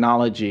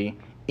technology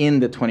in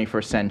the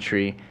 21st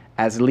century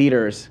as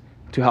leaders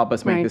to help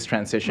us make this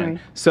transition.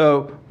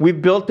 So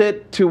we've built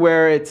it to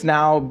where it's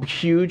now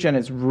huge and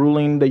it's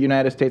ruling the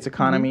United States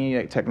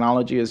economy.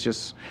 Technology is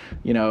just,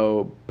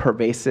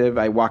 pervasive.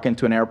 I walk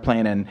into an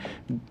airplane and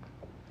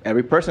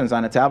every person's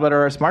on a tablet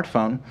or a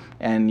smartphone,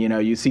 and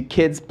you see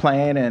kids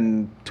playing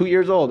and 2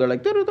 years old, they're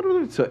like,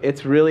 so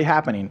it's really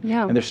happening,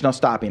 and there's no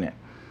stopping it.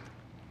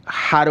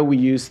 How do we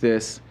use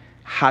this?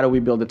 How do we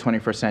build the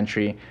 21st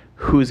century?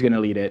 Who's going to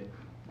lead it?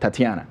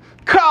 Tatjana.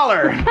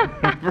 Caller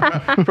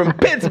from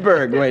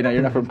Pittsburgh. Wait, no,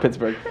 you're not from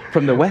Pittsburgh.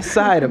 From the west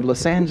side of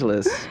Los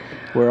Angeles,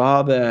 where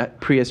all the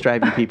Prius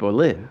driving people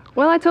live.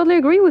 Well, I totally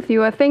agree with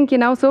you. I think,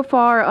 so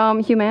far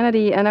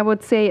humanity, and I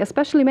would say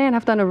especially men,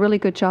 have done a really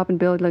good job in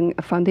building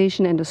a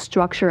foundation and the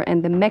structure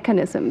and the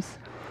mechanisms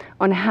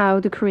on how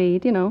to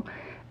create, a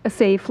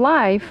safe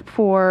life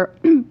for,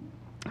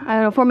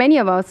 for many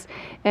of us.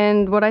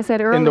 And what I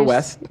said earlier. In the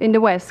West? In the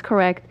West,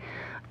 correct.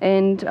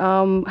 And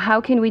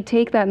how can we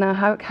take that now?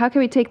 How can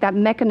we take that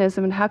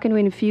mechanism and how can we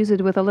infuse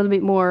it with a little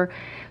bit more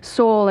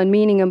soul and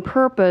meaning and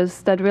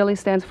purpose that really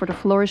stands for the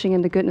flourishing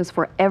and the goodness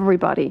for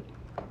everybody,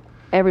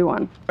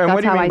 everyone? And that's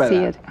what do you how mean by I see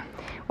that? it.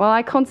 Well,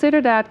 I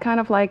consider that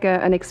kind of like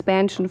an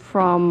expansion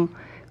from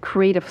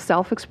creative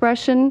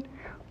self-expression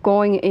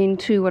going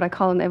into what I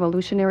call an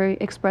evolutionary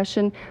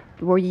expression,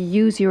 where you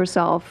use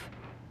yourself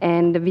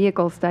and the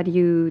vehicles that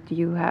you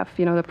have,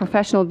 the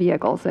professional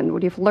vehicles and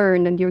what you've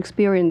learned and your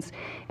experience,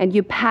 and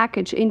you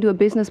package into a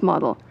business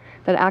model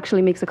that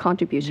actually makes a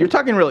contribution. You're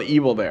talking real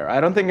evil there. I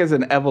don't think it's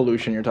an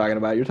evolution you're talking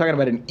about. You're talking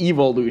about an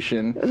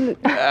evolution.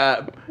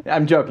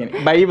 I'm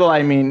joking. By evil,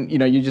 I mean,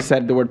 you just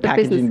said the word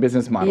packaging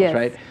business models, yes,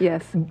 right?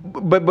 Yes.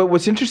 But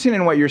what's interesting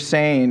in what you're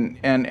saying,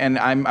 and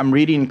I'm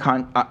reading,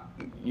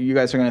 you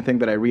guys are going to think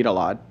that I read a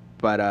lot,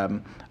 but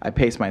I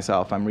pace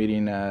myself. I'm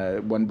reading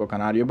one book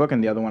on audiobook,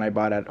 and the other one I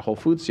bought at Whole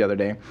Foods the other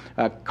day.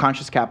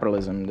 Conscious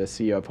Capitalism, the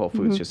CEO of Whole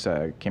Foods just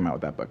came out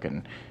with that book,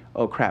 and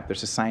oh crap,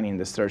 there's a signing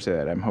this Thursday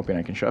that I'm hoping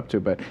I can show up to,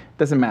 but it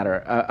doesn't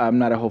matter. I'm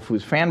not a Whole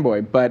Foods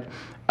fanboy, but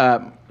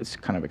it's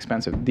kind of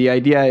expensive. The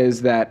idea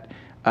is that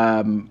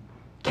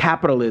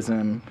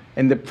capitalism,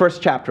 in the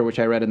first chapter, which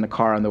I read in the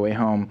car on the way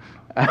home,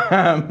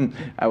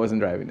 I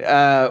wasn't driving,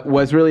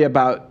 was really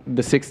about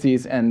the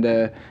 60s and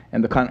the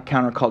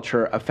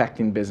counterculture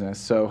affecting business.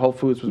 So Whole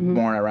Foods was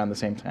born around the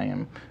same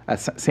time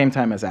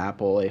as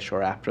Apple-ish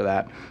or after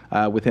that,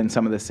 within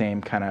some of the same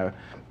kind of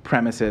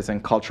premises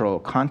and cultural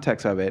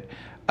context of it.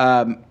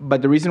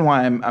 But the reason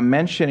why I'm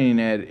mentioning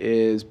it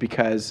is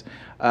because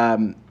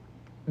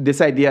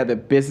this idea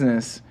that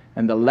business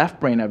and the left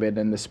brain of it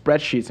and the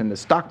spreadsheets and the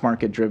stock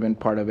market driven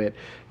part of it,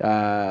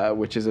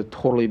 which is a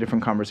totally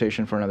different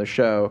conversation for another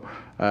show,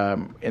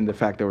 in the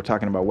fact that we're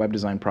talking about web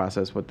design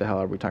process, what the hell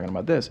are we talking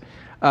about this?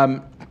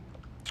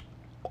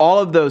 All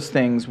of those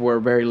things were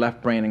very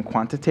left brain and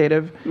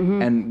quantitative,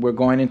 and we're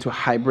going into a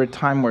hybrid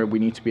time where we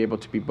need to be able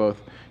to be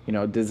both,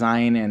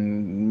 design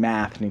and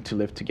math need to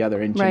live together,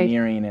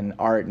 engineering and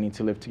art need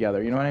to live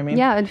together. You know what I mean?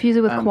 Yeah, infuse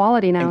it with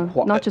quality now,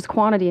 not just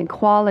quantity and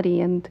quality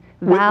and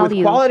value.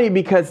 With quality,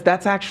 because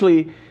that's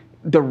actually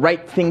the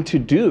right thing to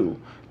do.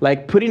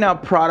 Like putting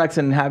out products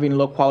and having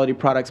low quality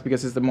products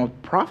because it's the most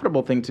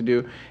profitable thing to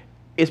do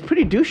is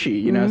pretty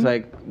douchey. It's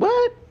like,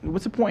 what?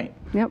 What's the point?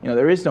 Yep.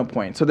 There is no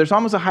point. So there's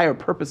almost a higher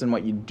purpose in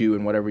what you do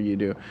and whatever you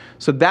do.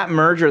 So that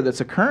merger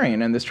that's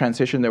occurring and this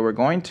transition that we're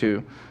going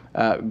through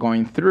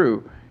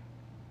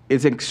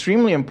is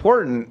extremely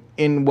important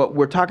in what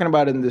we're talking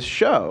about in this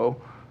show,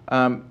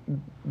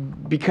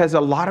 because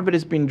a lot of it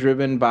is being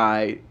driven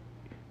by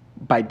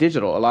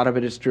digital. A lot of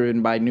it is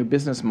driven by new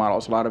business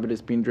models. A lot of it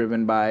is being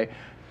driven by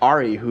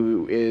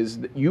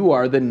Aure, you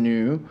are the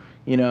new,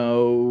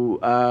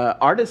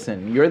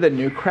 artisan. You're the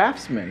new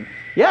craftsman.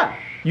 Yeah,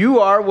 you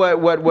are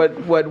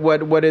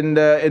what in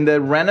the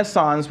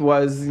Renaissance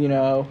was,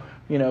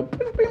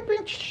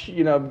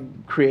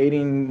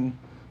 creating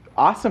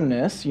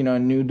awesomeness,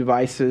 new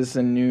devices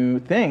and new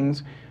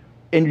things,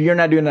 and you're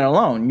not doing that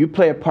alone. You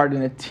play a part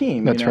in a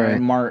team. That's right.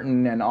 And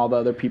Martin and all the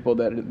other people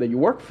that you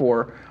work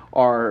for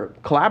are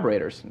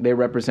collaborators. They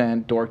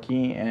represent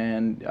dorky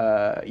and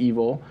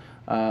evil,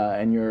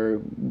 and you're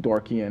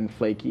dorky and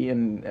flaky,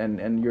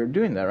 and you're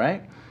doing that,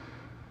 right?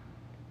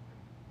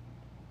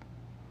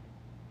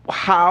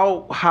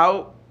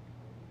 How,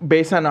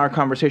 based on our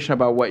conversation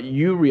about what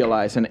you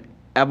realize in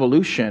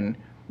evolution,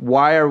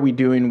 why are we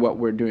doing what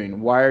we're doing?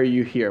 Why are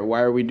you here?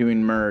 Why are we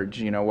doing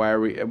merge? Why are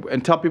we?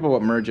 And tell people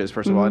what merge is,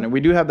 first of all. And if we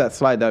do have that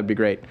slide, that would be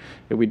great.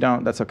 If we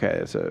don't, that's okay.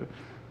 It's a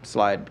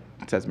slide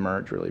that says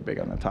merge really big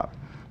on the top.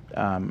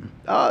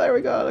 Oh, there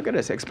we go. Look at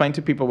this. Explain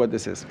to people what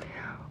this is.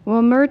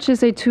 Well, Merge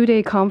is a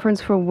 2-day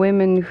conference for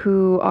women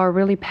who are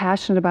really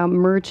passionate about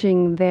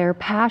merging their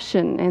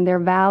passion and their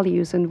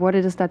values and what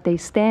it is that they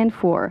stand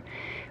for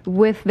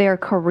with their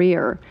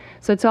career.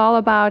 So it's all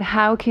about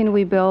how can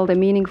we build a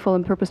meaningful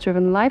and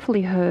purpose-driven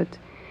livelihood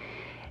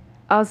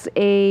as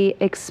a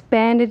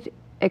expanded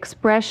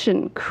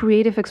expression,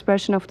 creative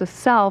expression of the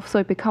self, so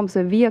it becomes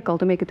a vehicle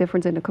to make a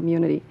difference in the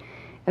community.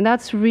 And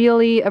that's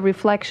really a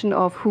reflection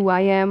of who I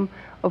am,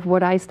 of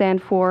what I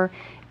stand for,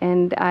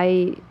 and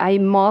I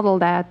model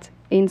that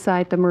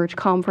inside the Merge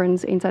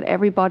conference, inside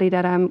everybody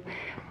that I'm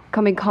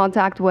come in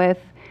contact with.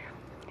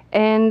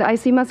 And I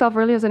see myself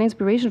really as an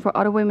inspiration for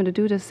other women to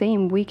do the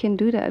same. We can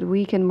do that.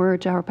 We can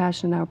merge our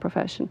passion and our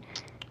profession.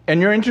 And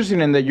you're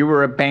interested in that you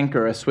were a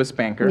banker, a Swiss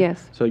banker.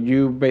 Yes. So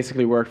you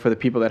basically worked for the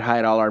people that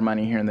hide all our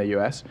money here in the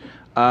U.S.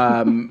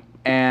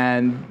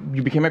 And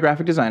you became a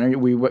graphic designer.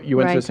 You went to the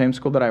Right. same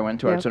school that I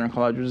went to, Art Center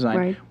College of Design.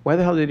 Right. Why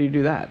the hell did you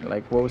do that?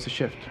 Like, what was the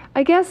shift?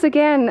 I guess,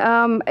 again,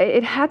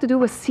 it had to do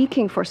with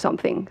seeking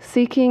something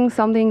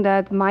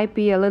that might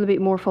be a little bit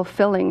more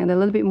fulfilling and a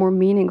little bit more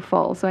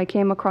meaningful. So I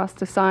came across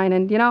design,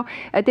 and,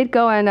 I did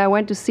go and I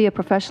went to see a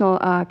professional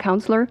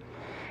counselor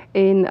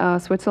in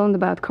Switzerland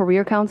about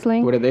career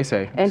counseling. What did they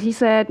say? And he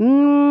said,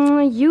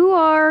 you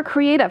are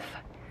creative.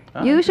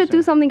 You should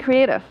do something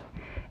creative.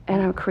 And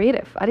I'm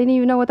creative. I didn't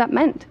even know what that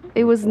meant.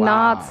 It was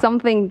not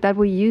something that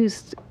we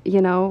used,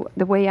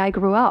 the way I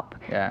grew up.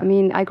 Yeah. I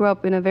mean, I grew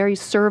up in a very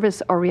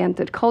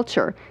service-oriented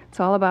culture. It's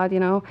all about,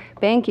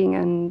 banking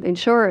and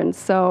insurance.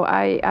 So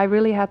I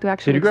really had to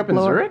actually Did you grow up in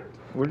explore.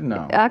 Zurich?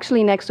 No.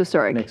 Actually, next to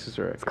Zurich. Next to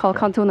Zurich. It's called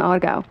Canton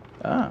Aargau.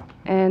 Oh,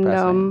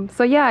 And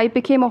so, yeah, it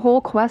became a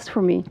whole quest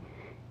for me,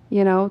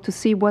 to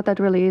see what that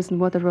really is and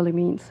what that really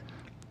means.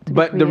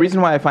 But the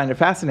reason why I find it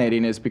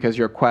fascinating is because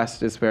your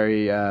quest is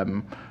very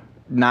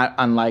not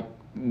unlike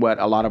what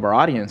a lot of our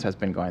audience has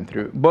been going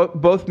through.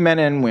 Both men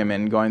and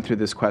women going through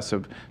this quest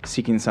of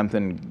seeking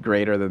something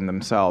greater than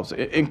themselves,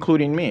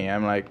 including me.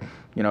 I'm like,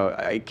 you know,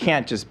 I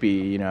can't just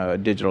be, you know, a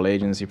digital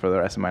agency for the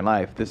rest of my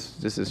life.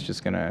 This is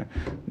just gonna,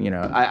 you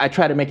know, I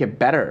try to make it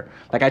better.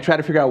 Like I try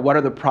to figure out what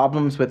are the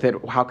problems with it,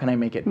 how can I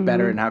make it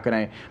better, and how can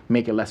I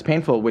make it less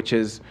painful, which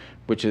is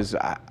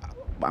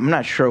I'm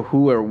not sure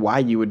who or why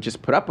you would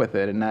just put up with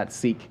it and not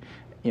seek,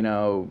 you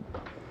know,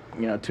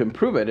 to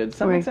improve it. Does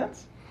that make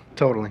sense?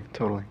 Totally.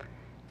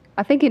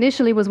 I think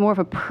initially it was more of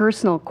a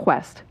personal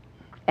quest.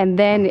 And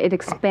then it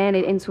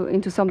expanded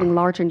into something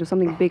larger, into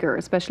something bigger,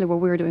 especially what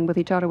we were doing with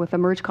each other with the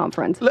Merge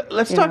conference.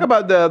 Let's talk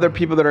about the other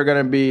people that are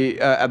going to be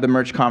at the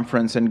Merge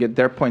conference and get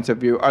their points of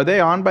view. Are they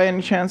on by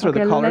any chance? Are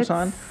the callers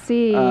on? Let's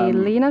see.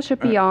 Lena should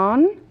be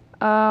on.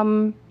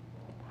 How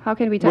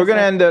can we test We're going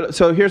to it? end it.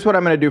 So here's what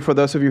I'm going to do for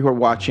those of you who are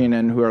watching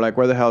and who are like,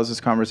 where the hell is this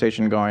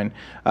conversation going?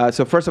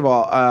 So first of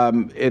all,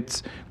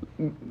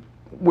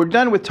 we're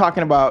done with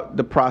talking about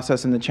the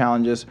process and the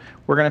challenges.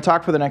 We're going to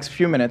talk for the next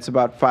few minutes,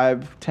 about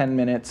 5-10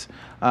 minutes,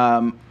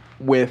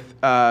 with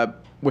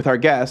our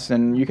guests,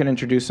 and you can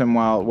introduce them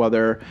while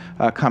they're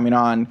coming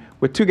on,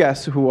 with two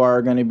guests who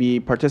are going to be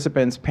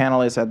participants,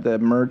 panelists at the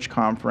Merge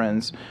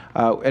conference.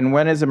 And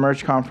when is the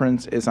Merge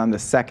conference? Is on the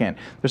 2nd.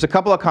 There's a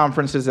couple of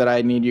conferences that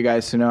I need you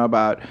guys to know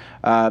about.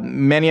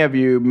 Many of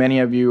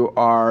you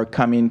are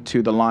coming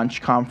to the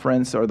Launch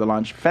conference or the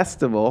Launch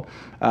Festival,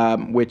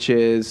 which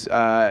is,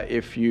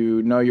 if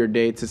you know your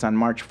dates, it's on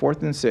March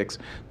 4th and 6th.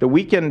 The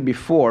weekend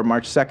before,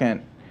 March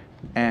 2nd,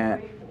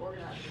 and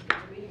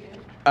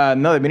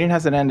no, the meeting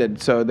hasn't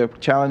ended, so the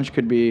challenge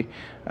could be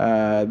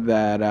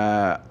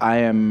that I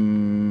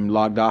am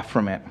logged off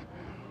from it.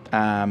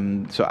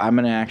 So I'm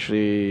going to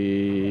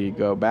actually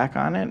go back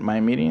on it, my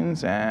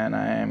meetings, and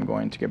I am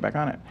going to get back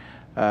on it.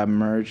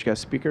 Merge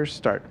guest speakers,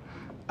 start.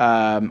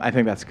 I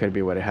think that's could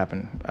be what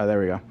happened. There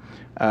we go.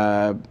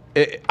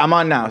 I'm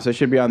on now, so it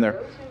should be on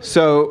there.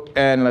 So,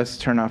 and let's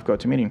turn off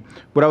GoToMeeting.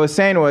 What I was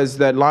saying was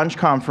that Launch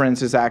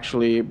Conference is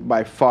actually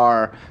by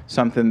far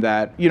something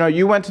that, you know,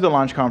 you went to the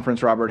Launch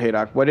Conference, Robert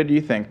Haydock. What did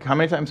you think? How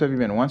many times have you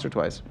been? Once or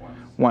twice?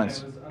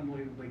 Once. It was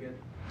unbelievably good.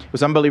 It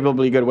was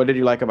unbelievably good. What did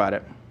you like about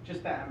it?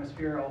 Just the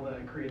atmosphere, all the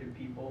creative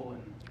people,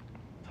 and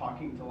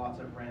talking to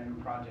lots of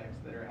random projects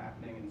that are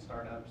happening in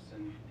startups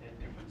and at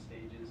different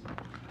stages.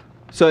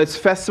 So it's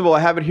festival. I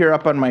have it here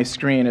up on my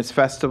screen. It's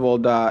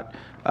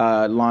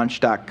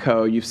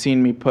festival.launch.co. You've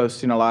seen me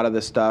posting a lot of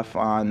this stuff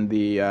on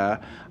the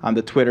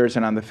Twitters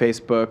and on the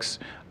Facebooks.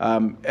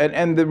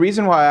 And the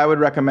reason why I would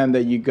recommend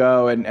that you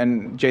go,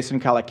 and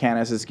Jason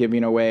Calacanis is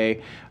giving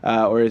away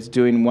or is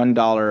doing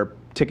 $1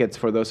 tickets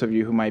for those of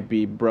you who might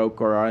be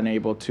broke or are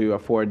unable to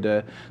afford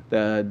the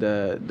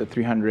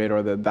 $300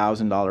 or the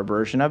 $1,000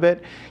 version of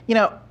it. You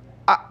know,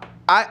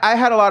 I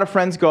had a lot of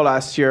friends go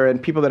last year,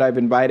 and people that I've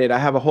invited. I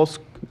have a whole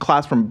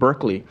class from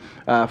Berkeley,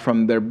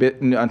 from their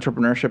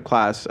entrepreneurship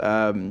class,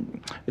 a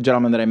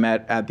gentleman that I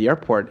met at the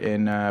airport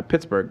in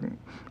Pittsburgh.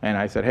 And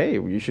I said, hey,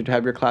 you should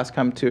have your class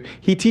come to.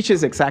 He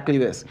teaches exactly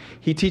this.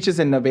 He teaches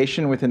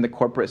innovation within the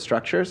corporate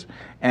structures.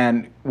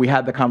 And we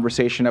had the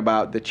conversation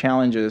about the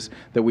challenges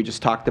that we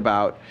just talked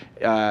about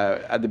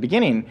at the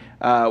beginning.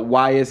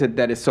 Why is it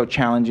that it's so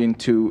challenging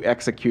to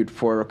execute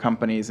for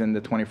companies in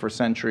the 21st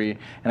century?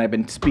 And I've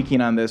been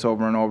speaking on this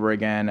over and over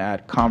again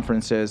at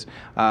conferences.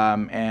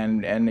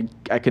 And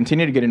I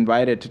continue to get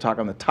invited to talk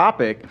on the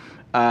topic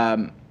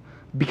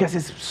because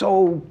it's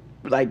so,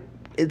 like,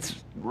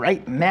 it's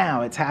right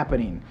now, it's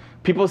happening.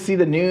 People see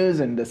the news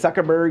and the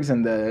Zuckerbergs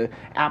and the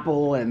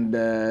Apple and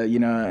the, you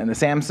know, and the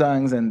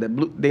Samsungs and the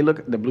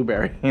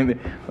Blueberry.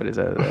 What is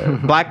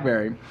that?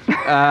 BlackBerry.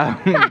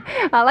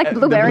 I like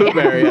Blueberry. The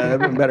Blueberry, yeah,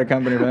 that's a better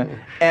company for that.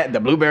 And the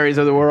Blueberries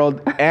of the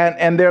world.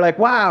 And they're like,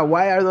 wow,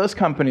 why are those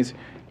companies?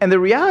 And the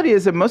reality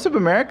is that most of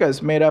America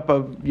is made up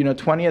of, you know,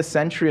 20th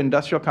century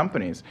industrial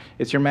companies.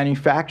 It's your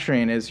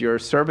manufacturing, it's your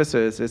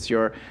services, it's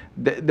your,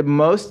 the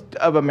most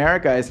of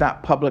America is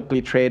not publicly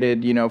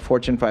traded, you know,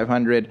 Fortune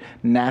 500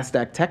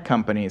 NASDAQ tech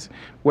companies.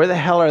 Where the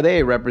hell are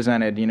they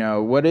represented? You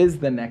know, what is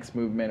the next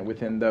movement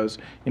within those,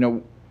 you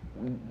know,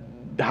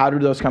 how do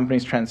those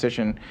companies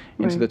transition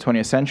into the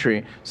 20th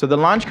century? So the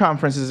Launch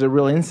Conference is a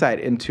real insight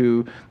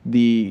into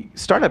the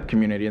startup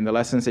community and the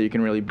lessons that you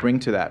can really bring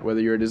to that, whether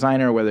you're a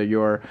designer, whether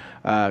you're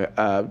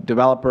a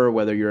developer,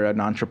 whether you're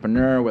an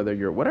entrepreneur, whether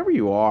you're whatever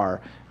you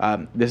are.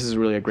 This is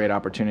really a great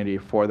opportunity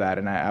for that,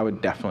 and I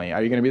would definitely.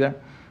 Are you going to be there?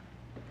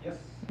 Yes.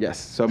 Yes.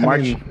 So March.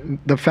 I mean,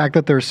 the fact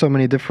that there's so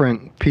many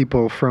different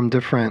people from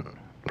different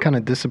kind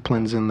of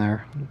disciplines in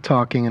there,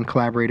 talking and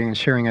collaborating and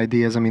sharing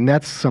ideas. I mean,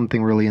 that's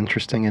something really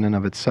interesting in and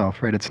of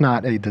itself, right? It's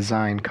not a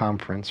design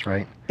conference,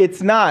 right?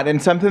 It's not,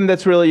 and something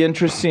that's really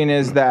interesting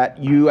is that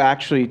you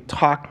actually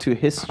talk to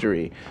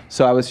history.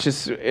 So I was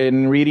just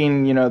in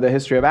reading, you know, the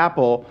history of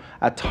Apple,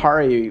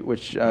 Atari,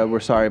 which we're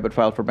sorry, but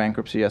filed for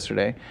bankruptcy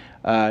yesterday.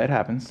 It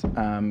happens.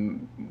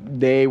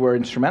 They were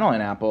instrumental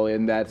in Apple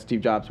in that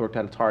Steve Jobs worked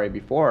at Atari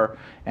before,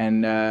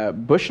 and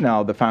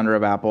Bushnell, the founder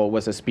of Apple,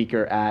 was a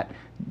speaker at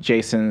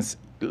Jason's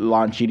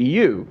launch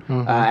EDU,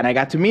 and I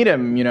got to meet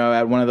him,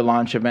 at one of the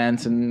launch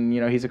events, and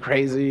he's a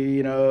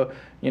crazy,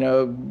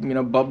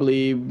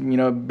 bubbly,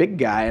 big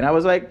guy, and I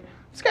was like,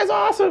 this guy's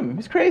awesome.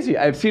 He's crazy.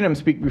 I've seen him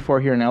speak before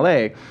here in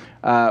LA,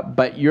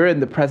 but you're in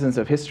the presence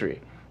of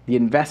history. The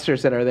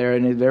investors that are there,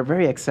 and they're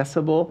very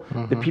accessible.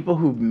 The people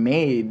who've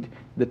made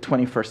the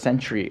 21st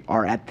century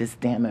are at this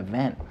damn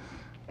event.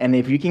 And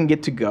if you can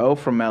get to go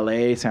from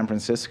LA, San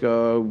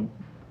Francisco,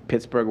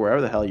 Pittsburgh, wherever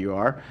the hell you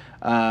are,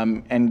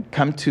 and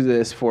come to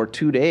this for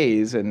 2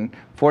 days, and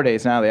 4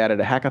 days now, they added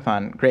a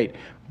hackathon, great.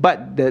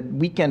 But the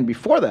weekend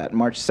before that,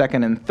 March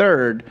 2nd and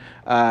 3rd,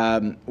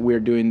 we're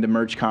doing the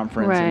Merge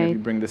Conference. Right. And if you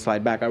bring the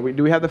slide back,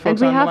 do we have the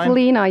folks and on the line? we have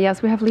Lena,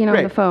 yes, we have Lena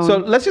on the phone. So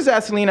let's just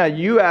ask Lena,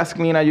 you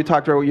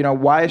talked to her,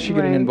 why is she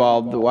getting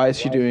involved? Why is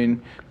she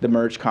doing the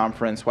Merge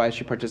Conference? Why is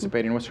she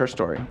participating? What's her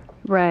story?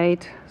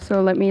 Right,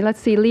 so let's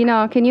see.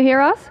 Lena, can you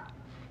hear us?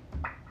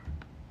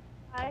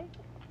 Hi.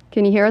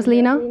 Can you hear us,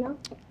 Lena?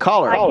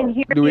 Call her. I can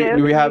hear Do we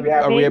you.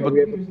 are we able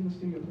to?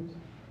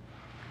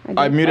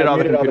 I muted all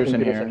the computers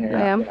in here.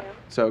 I am.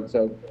 So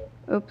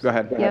Oops. go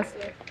ahead. Yes.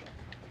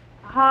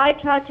 Hi,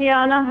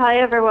 Tatjana. Hi,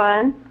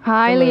 everyone.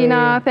 Hi,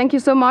 Lena. Thank you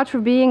so much for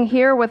being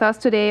here with us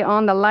today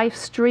on the live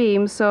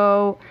stream.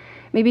 So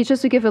maybe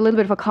just to give a little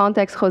bit of a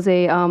context,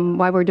 Jose,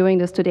 why we're doing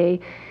this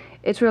today.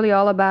 It's really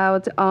all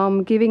about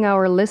giving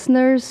our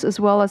listeners, as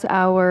well as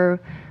our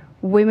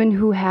women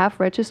who have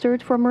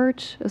registered for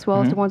Merge, as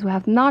well as the ones who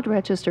have not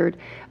registered,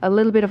 a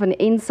little bit of an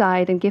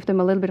insight and give them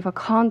a little bit of a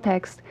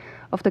context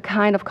of the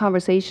kind of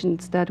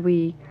conversations that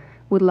we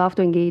would love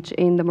to engage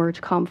in the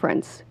Merge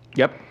conference.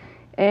 Yep.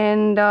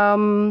 And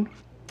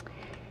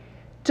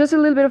just a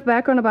little bit of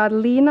background about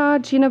Lena.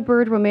 Gina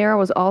Bird Romero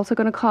was also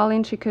going to call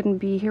in. She couldn't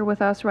be here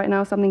with us right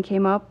now. Something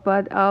came up.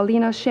 But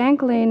Lena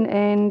Shanklin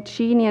and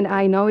Jeannie and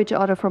I know each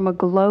other from a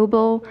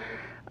global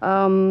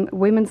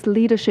women's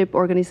leadership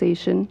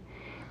organization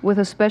with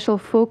a special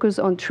focus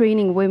on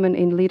training women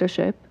in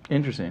leadership.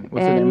 Interesting.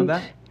 What's the name of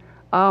that?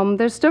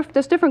 There's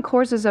different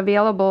courses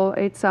available.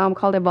 It's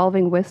called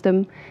Evolving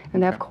Wisdom,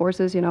 and they have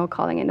courses,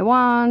 calling in the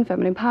one,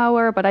 feminine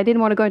power. But I didn't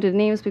want to go into the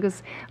names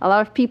because a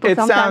lot of people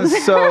sometimes.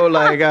 It sounds so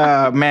like,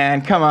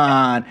 man, come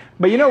on.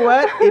 But you know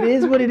what? It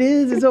is what it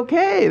is. It's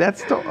okay.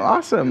 That's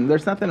awesome.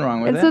 There's nothing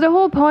wrong with it. And so the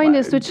whole point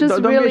is to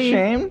just don't really, be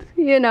ashamed.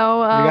 You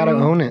gotta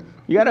own it.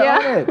 You gotta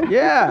own it.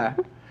 Yeah.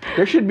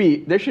 There should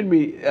be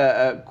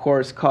a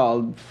course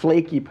called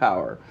Flaky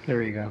Power.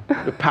 There you go.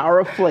 The Power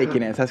of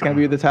Flakiness. That's going to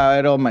be the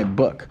title of my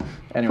book.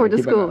 Anyway, for the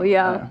keep it school, going.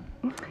 yeah.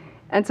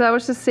 And so I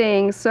was just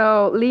saying,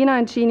 so Lena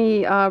and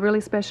Jeannie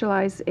really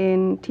specialize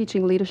in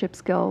teaching leadership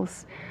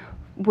skills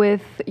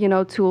with,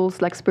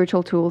 tools like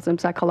spiritual tools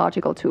and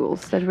psychological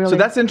tools that really. So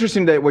that's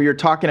interesting that what you're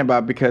talking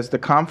about, because the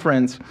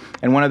conference,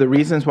 and one of the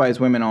reasons why it's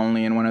women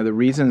only, and one of the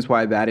reasons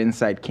why that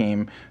insight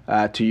came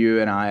to you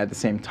and I at the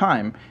same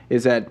time,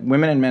 is that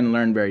women and men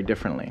learn very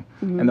differently,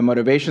 and the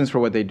motivations for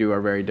what they do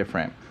are very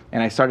different.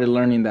 And I started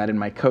learning that in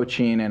my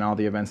coaching and all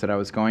the events that I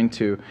was going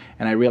to,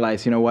 and I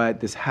realized, you know what,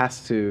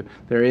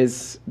 there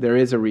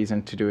is a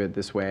reason to do it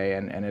this way,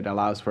 and it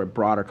allows for a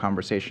broader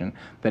conversation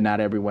that not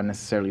everyone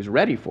necessarily is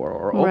ready for,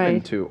 or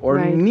open to,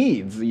 or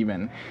needs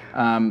even.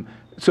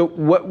 So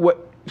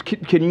what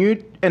can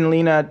you and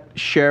Lena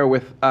share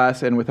with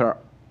us and with our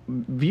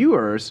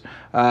viewers,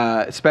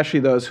 especially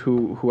those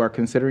who are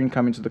considering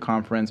coming to the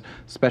conference,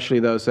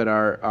 especially those that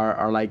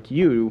are like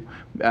you,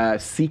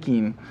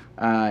 seeking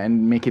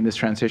and making this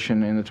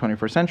transition in the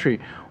 21st century,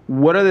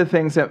 what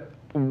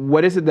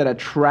is it that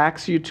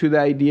attracts you to the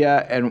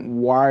idea,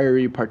 and why are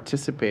you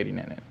participating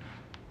in it?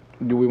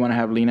 Do we want to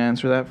have Lena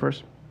answer that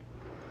first?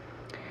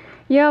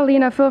 Yeah,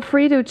 Lena, feel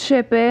free to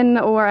chip in,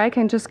 or I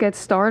can just get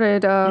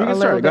started a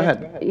little bit. Go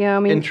ahead. Yeah,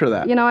 I mean, intro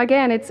that.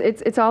 Again,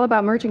 it's all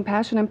about merging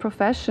passion and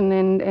profession,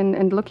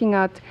 and looking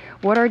at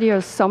what are the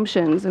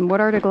assumptions and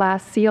what are the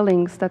glass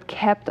ceilings that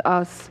kept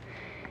us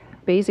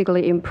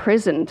basically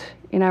imprisoned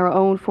in our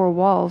own four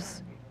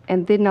walls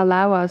and didn't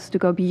allow us to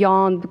go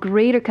beyond the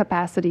greater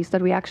capacities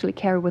that we actually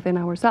carry within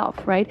ourselves,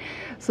 right?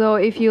 So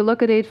if you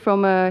look at it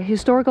from a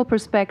historical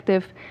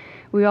perspective,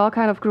 we all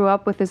kind of grew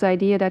up with this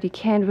idea that you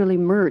can't really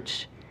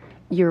merge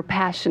your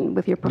passion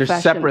with your profession.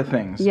 They're separate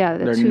things. Yeah,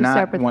 they're two not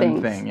separate one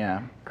things. thing,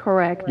 yeah.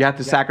 Correct. You have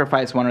to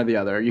sacrifice one or the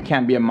other. You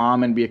can't be a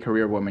mom and be a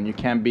career woman. You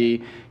can't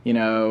be,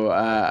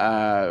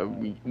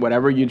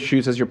 whatever you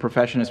choose as your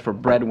profession is for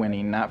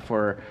breadwinning, not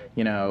for,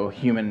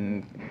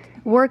 human.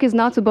 Work is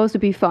not supposed to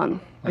be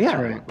fun. That's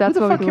right. That's Who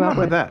the what we fuck grew came up up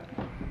with with. that?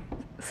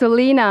 So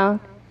Lena,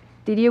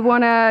 did you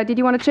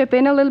wanna chip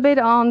in a little bit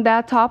on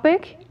that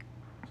topic?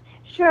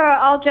 Sure,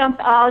 I'll jump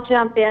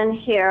in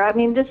here. I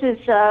mean, this is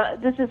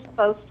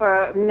both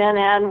for men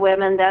and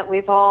women, that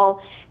we've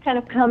all kind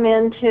of come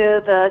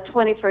into the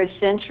 21st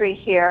century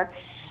here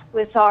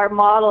with our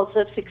models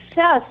of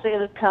success that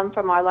have come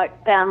from our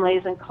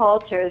families and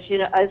cultures.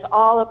 It's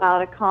all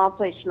about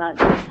accomplishment.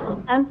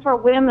 And for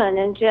women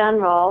in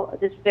general,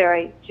 this is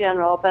very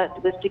general, but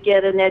it was to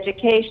get an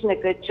education, a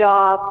good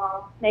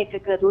job, make a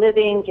good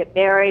living, get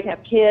married,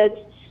 have kids,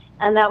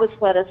 and that was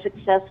what a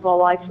successful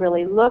life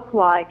really looked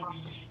like.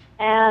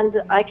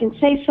 And I can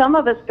say some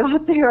of us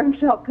got there and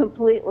felt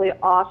completely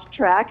off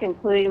track,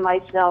 including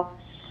myself,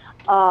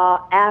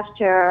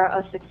 after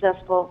a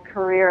successful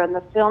career in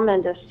the film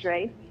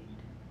industry.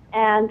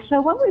 And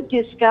so what we've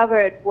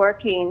discovered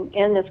working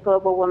in this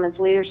Global Women's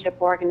Leadership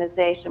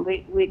Organization,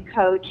 we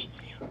coach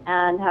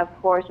and have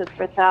courses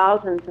for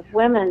thousands of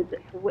women,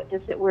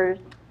 is that we're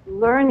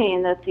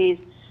learning that this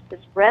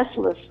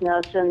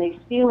restlessness and these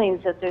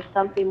feelings that there's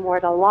something more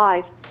to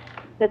life,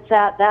 that's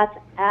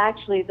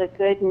actually the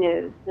good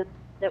news,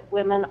 that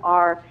women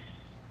are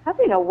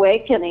having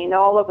awakening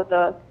all over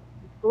the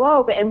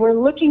globe, and we're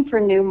looking for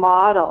new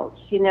models,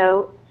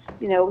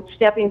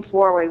 stepping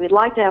forward. We'd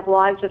like to have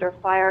lives that are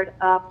fired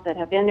up, that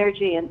have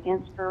energy and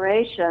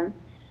inspiration.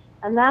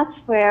 And that's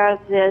where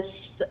this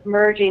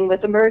merging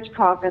with the Merge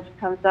Conference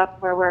comes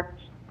up, where we're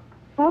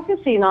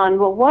focusing on,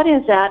 well, what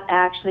does that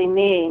actually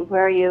mean?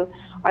 Where you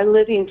are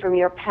living from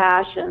your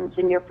passions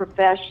and your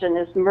profession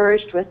is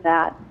merged with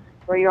that,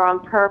 where you're on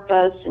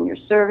purpose and you're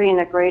serving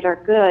a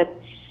greater good.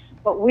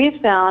 What we've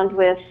found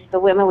with the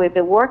women we've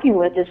been working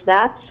with is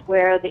that's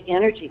where the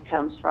energy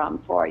comes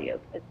from for you.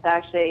 It's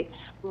actually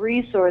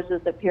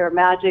resources that appear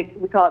magic.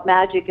 We call it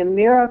magic and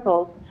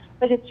miracles,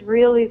 but it's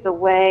really the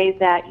way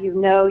that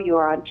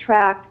you're on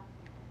track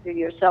to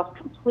yourself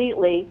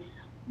completely,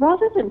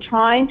 rather than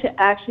trying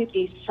to actually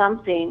be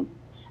something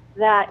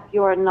that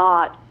you're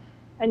not.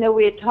 I know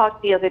we had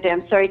talked the other day,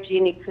 I'm sorry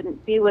Jeannie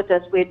couldn't be with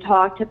us, we had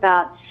talked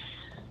about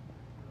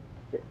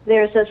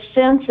there's a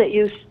sense that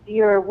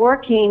you're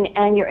working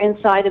and you're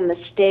inside a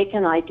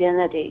mistaken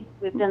identity.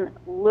 We've been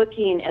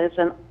looking as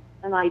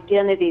an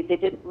identity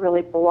that didn't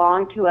really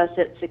belong to us.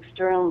 It's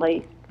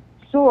externally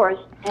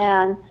sourced.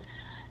 And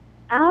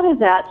out of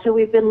that, so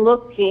we've been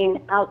looking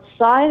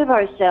outside of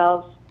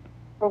ourselves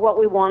for what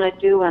we want to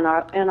do in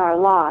our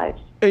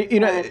lives.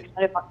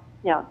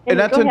 Yeah. And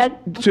not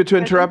to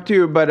interrupt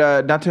you,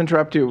 but not to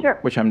interrupt you, sure.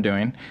 Which I'm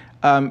doing.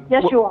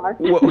 Yes, you are.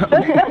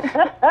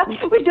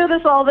 We do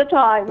this all the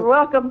time.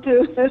 Welcome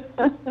to.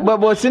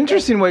 But what's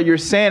interesting, what you're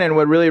saying, and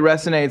what really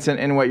resonates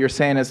in what you're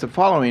saying is the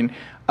following: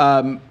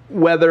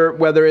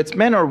 whether it's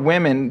men or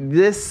women,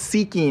 this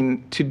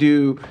seeking to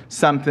do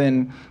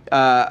something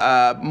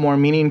more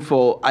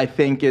meaningful, I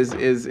think,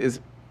 is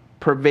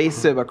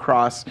pervasive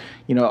across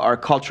our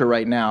culture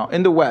right now,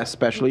 in the West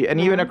especially, and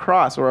even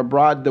across or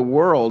abroad the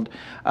world.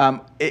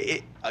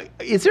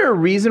 Is there a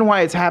reason why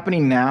it's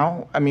happening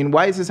now? I mean,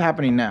 why is this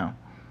happening now,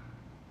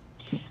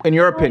 in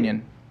your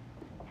opinion?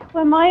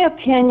 Well, in my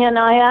opinion,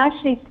 I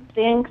actually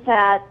think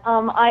that,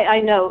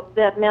 I know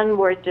that men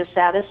were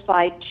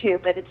dissatisfied too,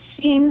 but it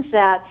seems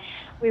that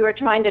we were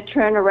trying to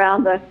turn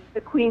around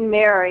the Queen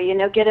Mary,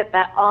 get it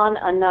back on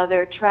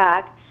another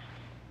track.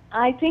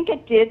 I think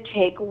it did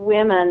take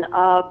women,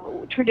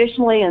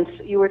 traditionally, and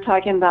you were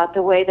talking about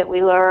the way that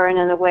we learn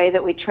and the way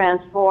that we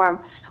transform.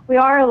 We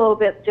are a little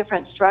bit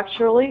different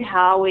structurally,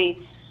 how we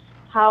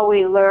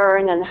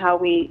learn and how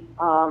we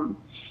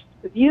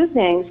view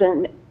things,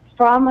 and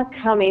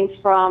coming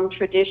from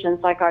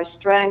traditions, like our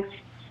strengths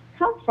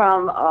come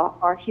from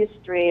our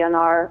history and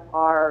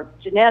our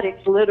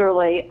genetics,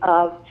 literally,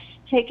 of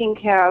taking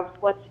care of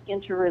what's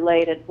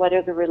interrelated, what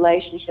are the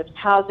relationships,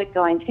 how's it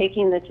going,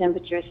 taking the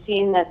temperature,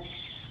 seeing that,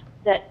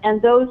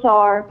 and those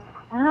are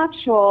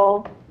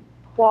actual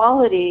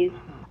qualities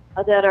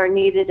that are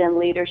needed in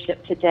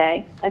leadership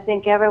today. I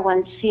think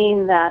everyone's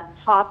seen that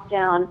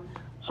top-down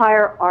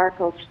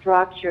hierarchical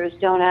structures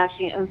don't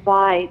actually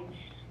invite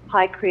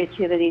high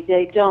creativity.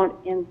 They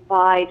don't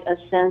invite a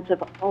sense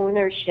of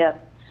ownership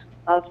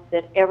of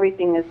that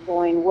everything is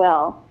going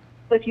well.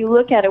 But if you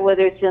look at it,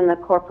 whether it's in the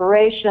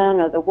corporation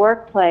or the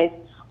workplace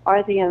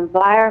or the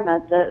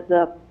environment,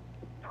 the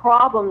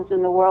problems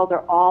in the world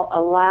are all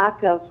a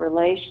lack of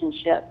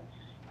relationship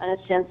and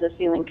a sense of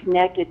feeling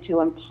connected to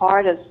and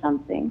part of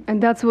something.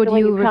 And that's what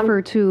you refer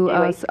to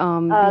as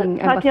being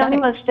empathetic.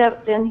 Tatjana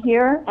stepped in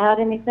here, add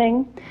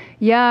anything?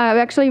 Yeah,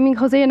 actually,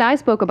 Jose and I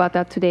spoke about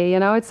that today.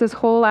 It's this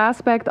whole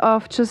aspect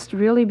of just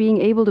really being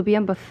able to be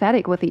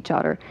empathetic with each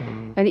other.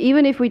 Mm-hmm. And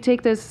even if we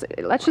take this,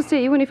 let's just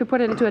say, even if we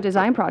put it into a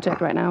design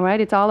project right now, right?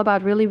 It's all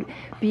about really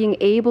being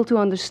able to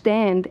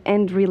understand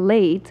and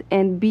relate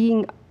and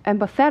being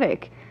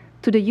empathetic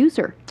to the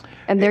user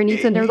and their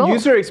needs and their goals.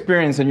 User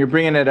experience, and you're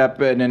bringing it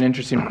up at an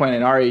interesting point.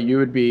 And Ari, you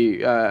would be,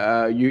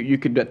 you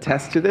could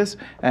attest to this,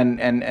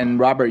 and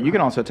Robert, you can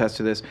also attest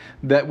to this.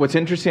 That what's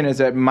interesting is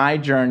that my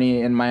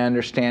journey and my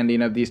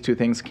understanding of these two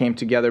things came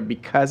together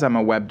because I'm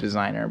a web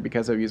designer,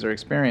 because of user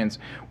experience,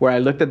 where I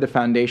looked at the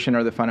foundation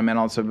or the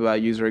fundamentals of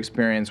user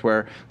experience,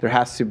 where there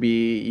has to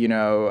be,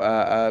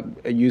 a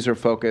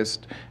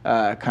user-focused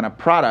kind of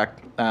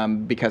product.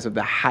 Because of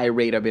the high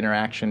rate of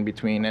interaction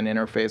between an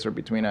interface or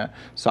between a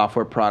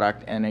software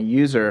product and a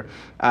user.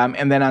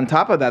 And then on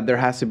top of that, there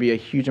has to be a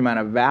huge amount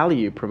of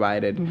value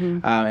provided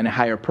and a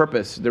higher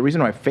purpose. The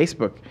reason why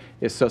Facebook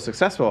is so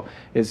successful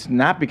is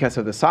not because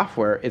of the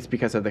software, it's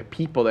because of the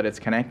people that it's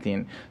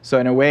connecting. So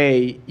in a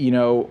way,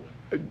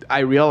 I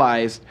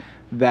realized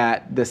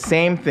that the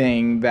same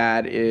thing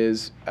that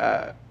is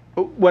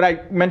what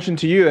I mentioned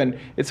to you, and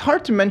it's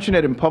hard to mention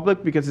it in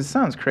public because it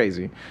sounds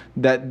crazy.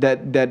 Here,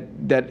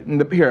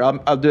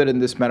 I'll do it in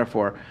this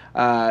metaphor.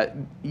 I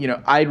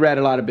read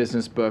a lot of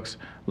business books.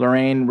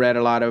 Lorraine read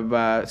a lot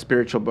of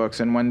spiritual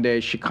books, and one day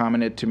she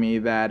commented to me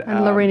that.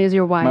 And Lorraine is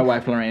your wife. My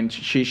wife, Lorraine.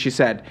 She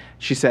said,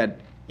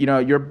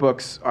 your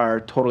books are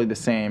totally the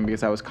same,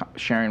 because I was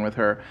sharing with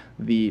her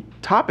the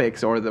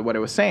topics or what it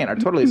was saying are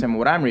totally the same with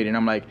what I'm reading.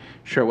 I'm like,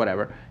 sure,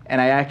 whatever. And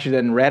I actually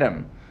then read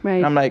them. Right.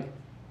 And I'm like,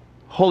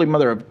 holy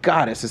mother of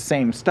God, it's the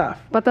same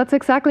stuff. But that's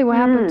exactly what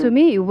happened to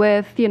me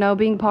with,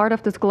 being part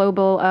of this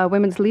global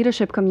women's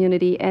leadership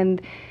community and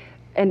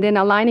then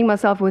aligning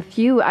myself with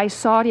you. I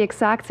saw the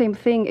exact same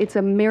thing. It's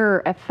a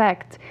mirror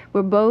effect.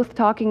 We're both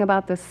talking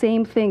about the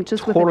same thing,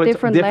 just with a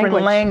different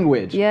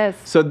language. Yes.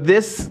 So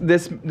this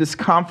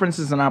conference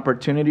is an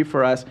opportunity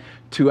for us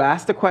to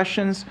ask the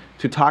questions,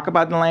 to talk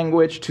about the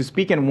language, to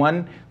speak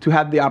to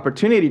have the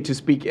opportunity to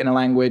speak in a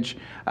language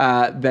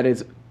that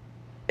is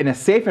in a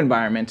safe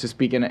environment, to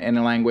speak in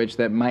a language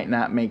that might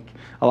not make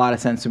a lot of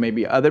sense to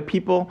maybe other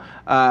people,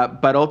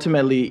 but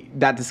ultimately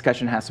that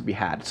discussion has to be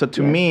had. So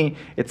to me,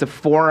 it's a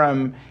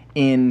forum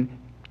in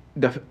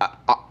the,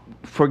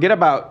 forget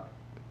about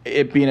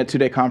it being a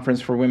 2-day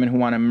conference for women who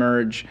want to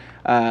merge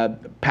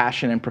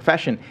passion and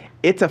profession.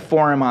 It's a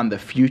forum on the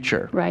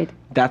future. Right.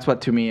 That's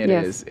what to me it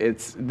is.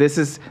 This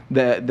is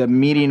the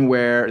meeting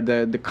where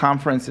the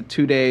conference, the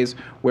 2 days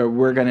where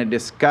we're going to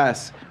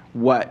discuss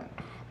what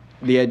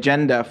the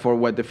agenda for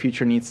what the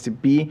future needs to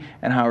be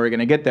and how we're going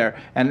to get there.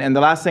 And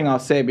the last thing I'll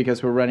say,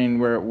 because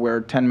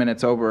we're 10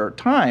 minutes over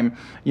time,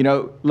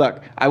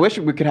 look, I wish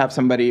we could have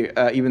somebody,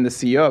 even the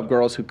CEO of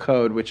Girls Who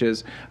Code, which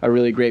is a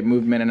really great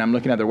movement, and I'm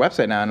looking at their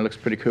website now, and it looks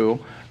pretty cool.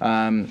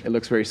 It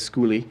looks very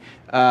schooly.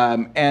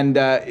 And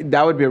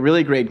that would be a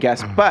really great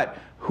guest. But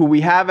who we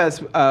have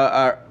as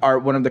our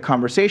one of the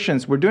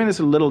conversations, we're doing this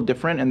a little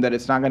different in that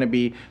it's not going to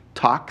be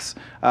talks,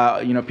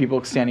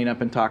 people standing up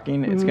and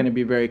talking. It's going to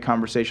be very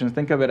conversations.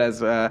 Think of it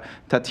as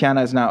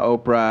Tatjana is now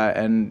Oprah,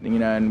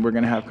 and we're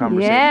going to have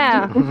conversations.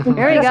 Yeah,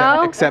 there you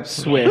go. Except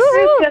Swiss.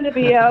 Who's going to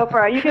be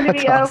Oprah? You going to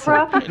be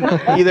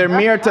Oprah? Either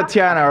me or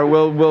Tatjana, or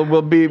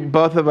we'll be,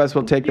 both of us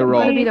will take the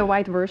role. I'll be the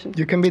white version.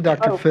 You can be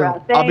Dr.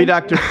 Phil. I'll be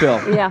Dr.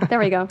 Phil. Yeah, there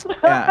we go.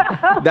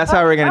 Yeah, that's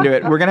how we're going to do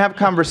it. We're going to have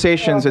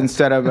conversations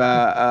instead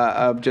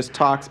of just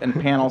talks and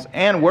panels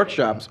and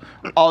workshops,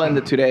 all in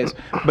the 2 days.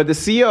 But the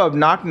CEO of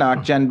Knock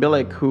Knock, Jen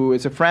Billick, who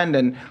is a friend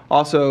and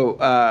also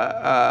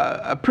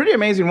a pretty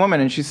amazing woman,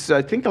 and she's,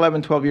 I think,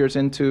 11, 12 years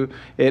into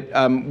it.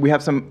 We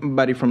have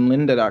somebody from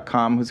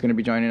lynda.com who's going to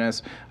be joining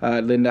us.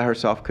 Linda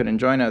herself couldn't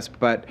join us.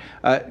 But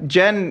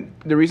Jen,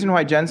 the reason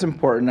why Jen's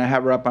important, I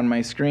have her up on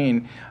my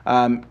screen,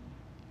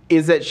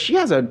 is that she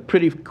has a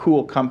pretty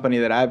cool company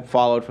that I've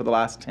followed for the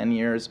last 10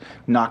 years,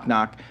 Knock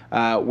Knock,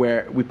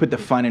 where we put the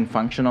fun in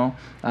functional.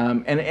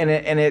 And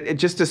it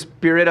just the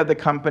spirit of the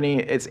company,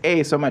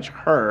 it's so much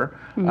her,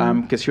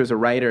 because she was a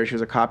writer, she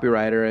was a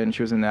copywriter, and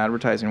she was in the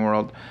advertising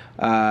world,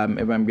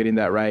 if I'm getting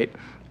that right,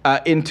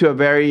 into a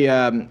very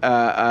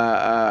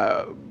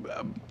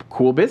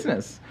cool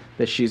business.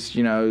 That she's,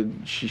 she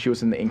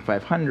was in the Inc.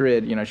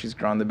 500, she's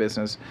grown the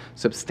business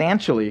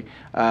substantially.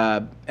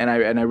 And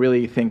I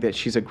really think that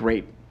she's a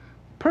great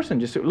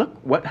person. Just look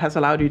what has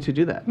allowed you to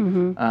do that,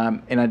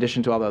 in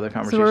addition to all the other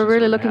conversations. So we're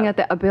really looking at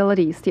the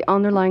abilities, the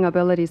underlying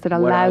abilities that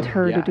allowed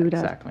her to do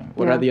that. Exactly.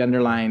 What are the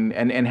underlying,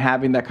 and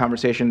having that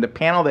conversation. The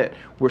panel that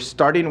we're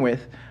starting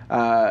with,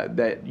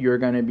 that you're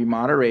going to be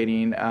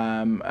moderating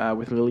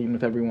with Lily and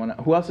with everyone.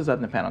 Who else is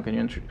on the panel? Can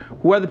you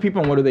who are the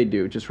people and what do they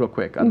do? Just real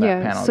quick on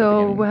that panel.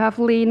 So we have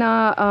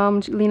Lena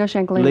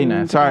Shanklin.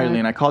 Lena, sorry,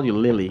 Lena, I called you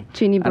Lily.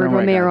 Jeannie Bird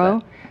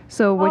Romero.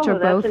 So which are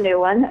both that's a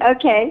new one.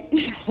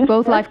 Okay.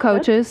 both life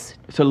coaches.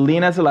 So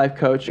Lena's a life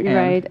coach.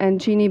 Right,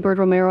 and Jeannie Bird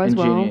Romero as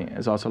well. And Jeannie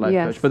is also a life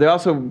coach. But they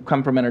also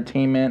come from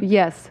entertainment.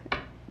 Yes.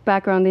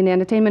 Background in the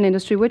entertainment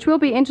industry, which will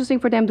be interesting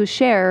for them to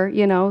share,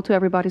 to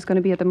everybody who's going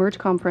to be at the Merge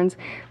conference,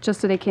 just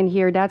so they can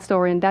hear that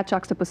story and that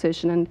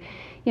juxtaposition and,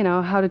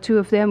 how the two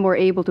of them were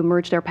able to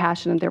merge their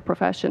passion and their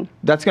profession.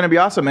 That's going to be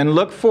awesome. And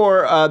look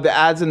for the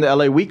ads in the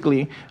LA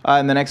Weekly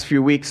in the next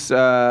few weeks.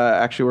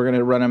 Actually, we're going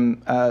to run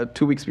them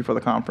 2 weeks before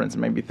the conference,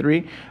 maybe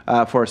 3,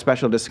 for a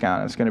special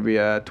discount. It's going to be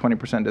a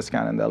 20%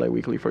 discount in the LA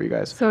Weekly for you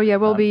guys. So yeah,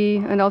 we'll be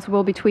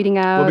tweeting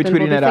out. We'll be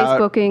tweeting it out.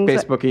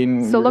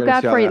 Facebooking. So look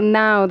out for it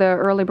now, the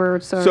early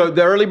bird. So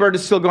the early bird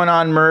is still going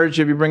on. Merge,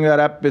 if you bring that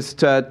up, is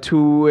to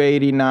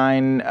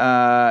 $289.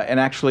 And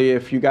actually,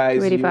 if you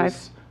guys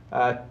use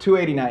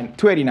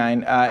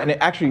 $289. And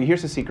actually,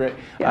 here's the secret,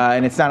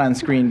 and it's not on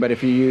screen, but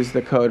if you use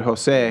the code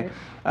Jose,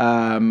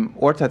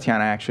 or Tatjana,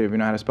 actually, if you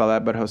know how to spell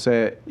that, but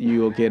Jose,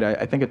 you'll get,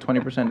 I think, a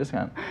 20%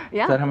 discount.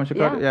 Yeah. Is that how much it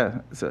costs?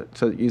 Yeah.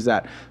 So use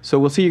that. So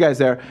we'll see you guys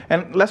there.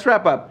 And let's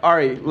wrap up.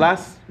 Ari,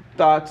 last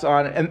thoughts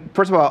on, and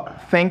first of all,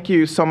 thank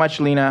you so much,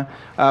 Lena,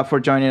 for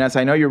joining us.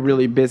 I know you're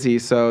really busy,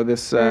 so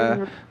this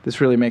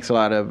really makes a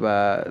lot of,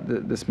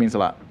 this means a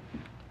lot.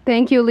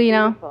 Thank you,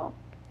 Lena.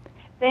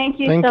 Thank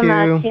you so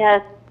much.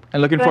 Yes.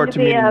 And looking forward to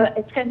meeting you.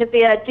 It's going to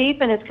be a deep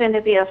and it's going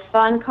to be a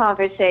fun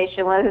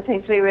conversation. One of the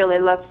things we really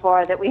look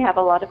for, that we have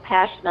a lot of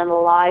passion and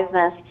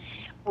aliveness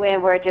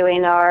when we're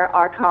doing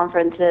our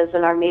conferences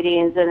and our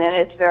meetings, and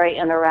it's very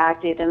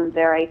interactive and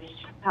very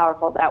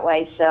powerful that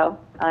way. So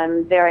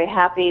I'm very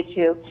happy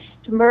to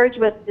merge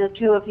with the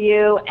two of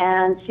you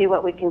and see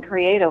what we can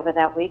create over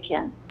that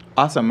weekend.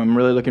 Awesome. I'm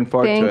really looking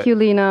forward to it. Thank you,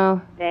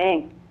 Lena.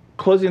 Thanks.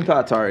 Closing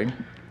thoughts, Ari.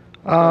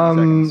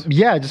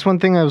 Yeah, just one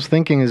thing I was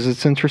thinking is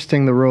it's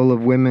interesting the role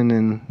of women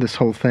in this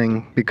whole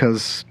thing,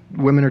 because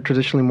women are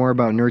traditionally more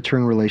about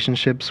nurturing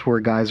relationships, where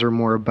guys are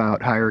more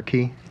about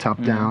hierarchy,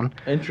 top down.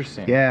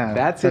 Interesting. Yeah,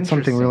 That's something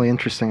interesting. really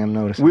interesting I'm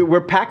noticing.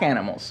 We're pack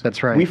animals.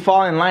 That's right. We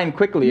fall in line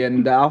quickly,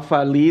 and the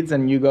alpha leads,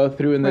 and you go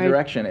through in the Right.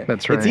 direction.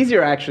 That's It's right.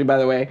 easier, actually, by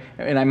the way,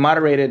 and I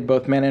moderated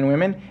both men and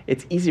women.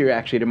 It's easier,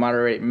 actually, to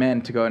moderate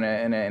men to go in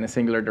a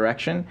singular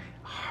direction.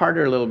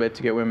 Harder a little bit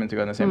to get women to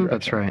go in the same direction.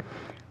 That's right.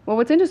 Well,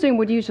 what's interesting,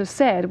 what you just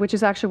said, which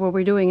is actually what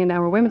we're doing in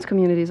our women's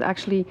community, is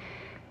actually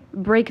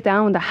break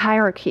down the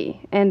hierarchy,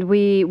 and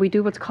we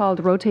do what's called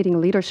rotating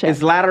leadership.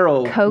 It's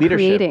lateral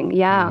co-creating, leadership.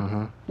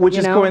 yeah. Which You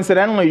is know?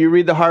 coincidentally, you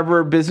read the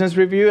Harvard Business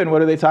Review, and what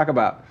do they talk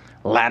about?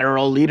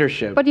 Lateral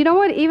leadership. But you know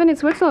what? Even in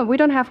Switzerland, we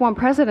don't have one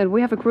president.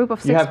 We have a group of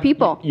You 6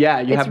 people. Yeah,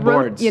 you It's have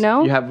boards. You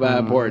know? You have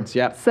boards,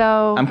 yeah.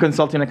 So I'm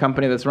consulting a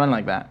company that's run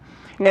like that.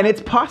 And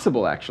it's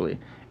possible, actually.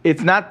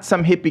 It's not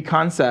some hippie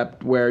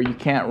concept where you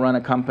can't run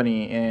a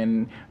company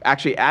in...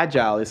 Actually,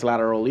 Agile is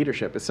lateral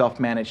leadership. It's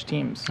self-managed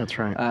teams. That's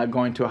right.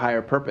 Going to a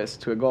higher purpose,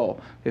 to a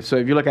goal. If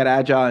you look at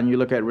Agile and you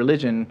look at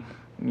religion,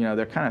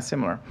 they're kind of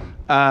similar.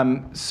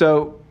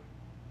 So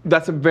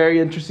that's a very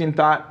interesting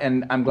thought,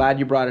 and I'm glad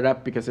you brought it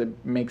up, because it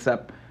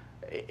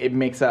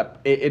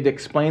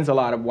explains a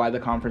lot of why the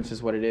conference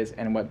is what it is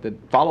and what the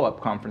follow-up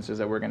conferences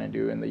that we're going to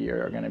do in the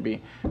year are going to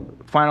be.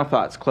 Final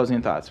thoughts,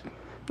 closing thoughts.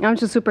 I'm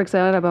just super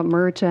excited about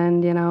merch,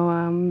 and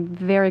I'm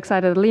very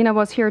excited. Lena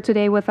was here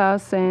today with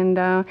us, and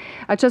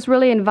I just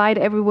really invite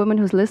every woman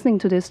who's listening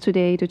to this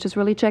today to just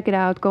really check it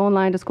out. Go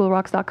online to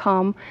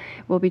schoolrocks.com.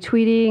 We'll be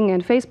tweeting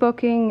and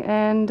Facebooking,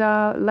 and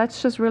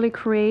let's just really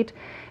create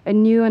a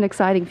new and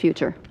exciting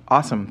future.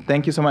 Awesome.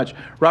 Thank you so much.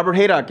 Robert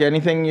Haydock,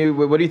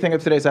 what do you think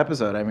of today's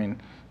episode? I mean,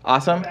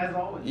 awesome? As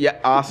always. Yeah,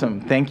 awesome.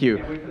 Thank you.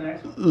 Can't wait for the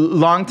next one.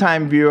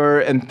 Long-time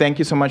viewer, and thank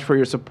you so much for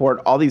your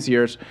support all these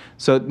years.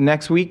 So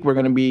next week, we're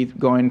going to be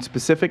going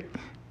specific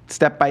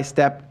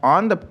step-by-step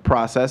on the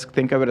process.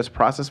 Think of it as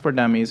Process for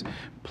Dummies.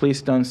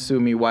 Please don't sue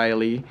me,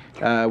 Wiley.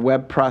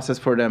 Web Process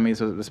for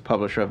Dummies is the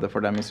publisher of the For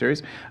Dummies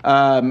series.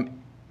 What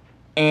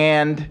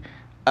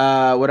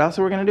else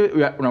are we going to do?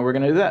 We're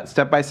going to do that.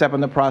 Step-by-step on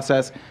the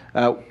process.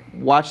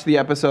 Watch the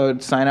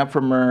episode, sign up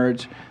for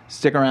Merge,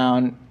 stick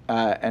around,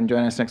 and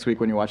join us next week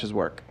when you watch his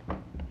work.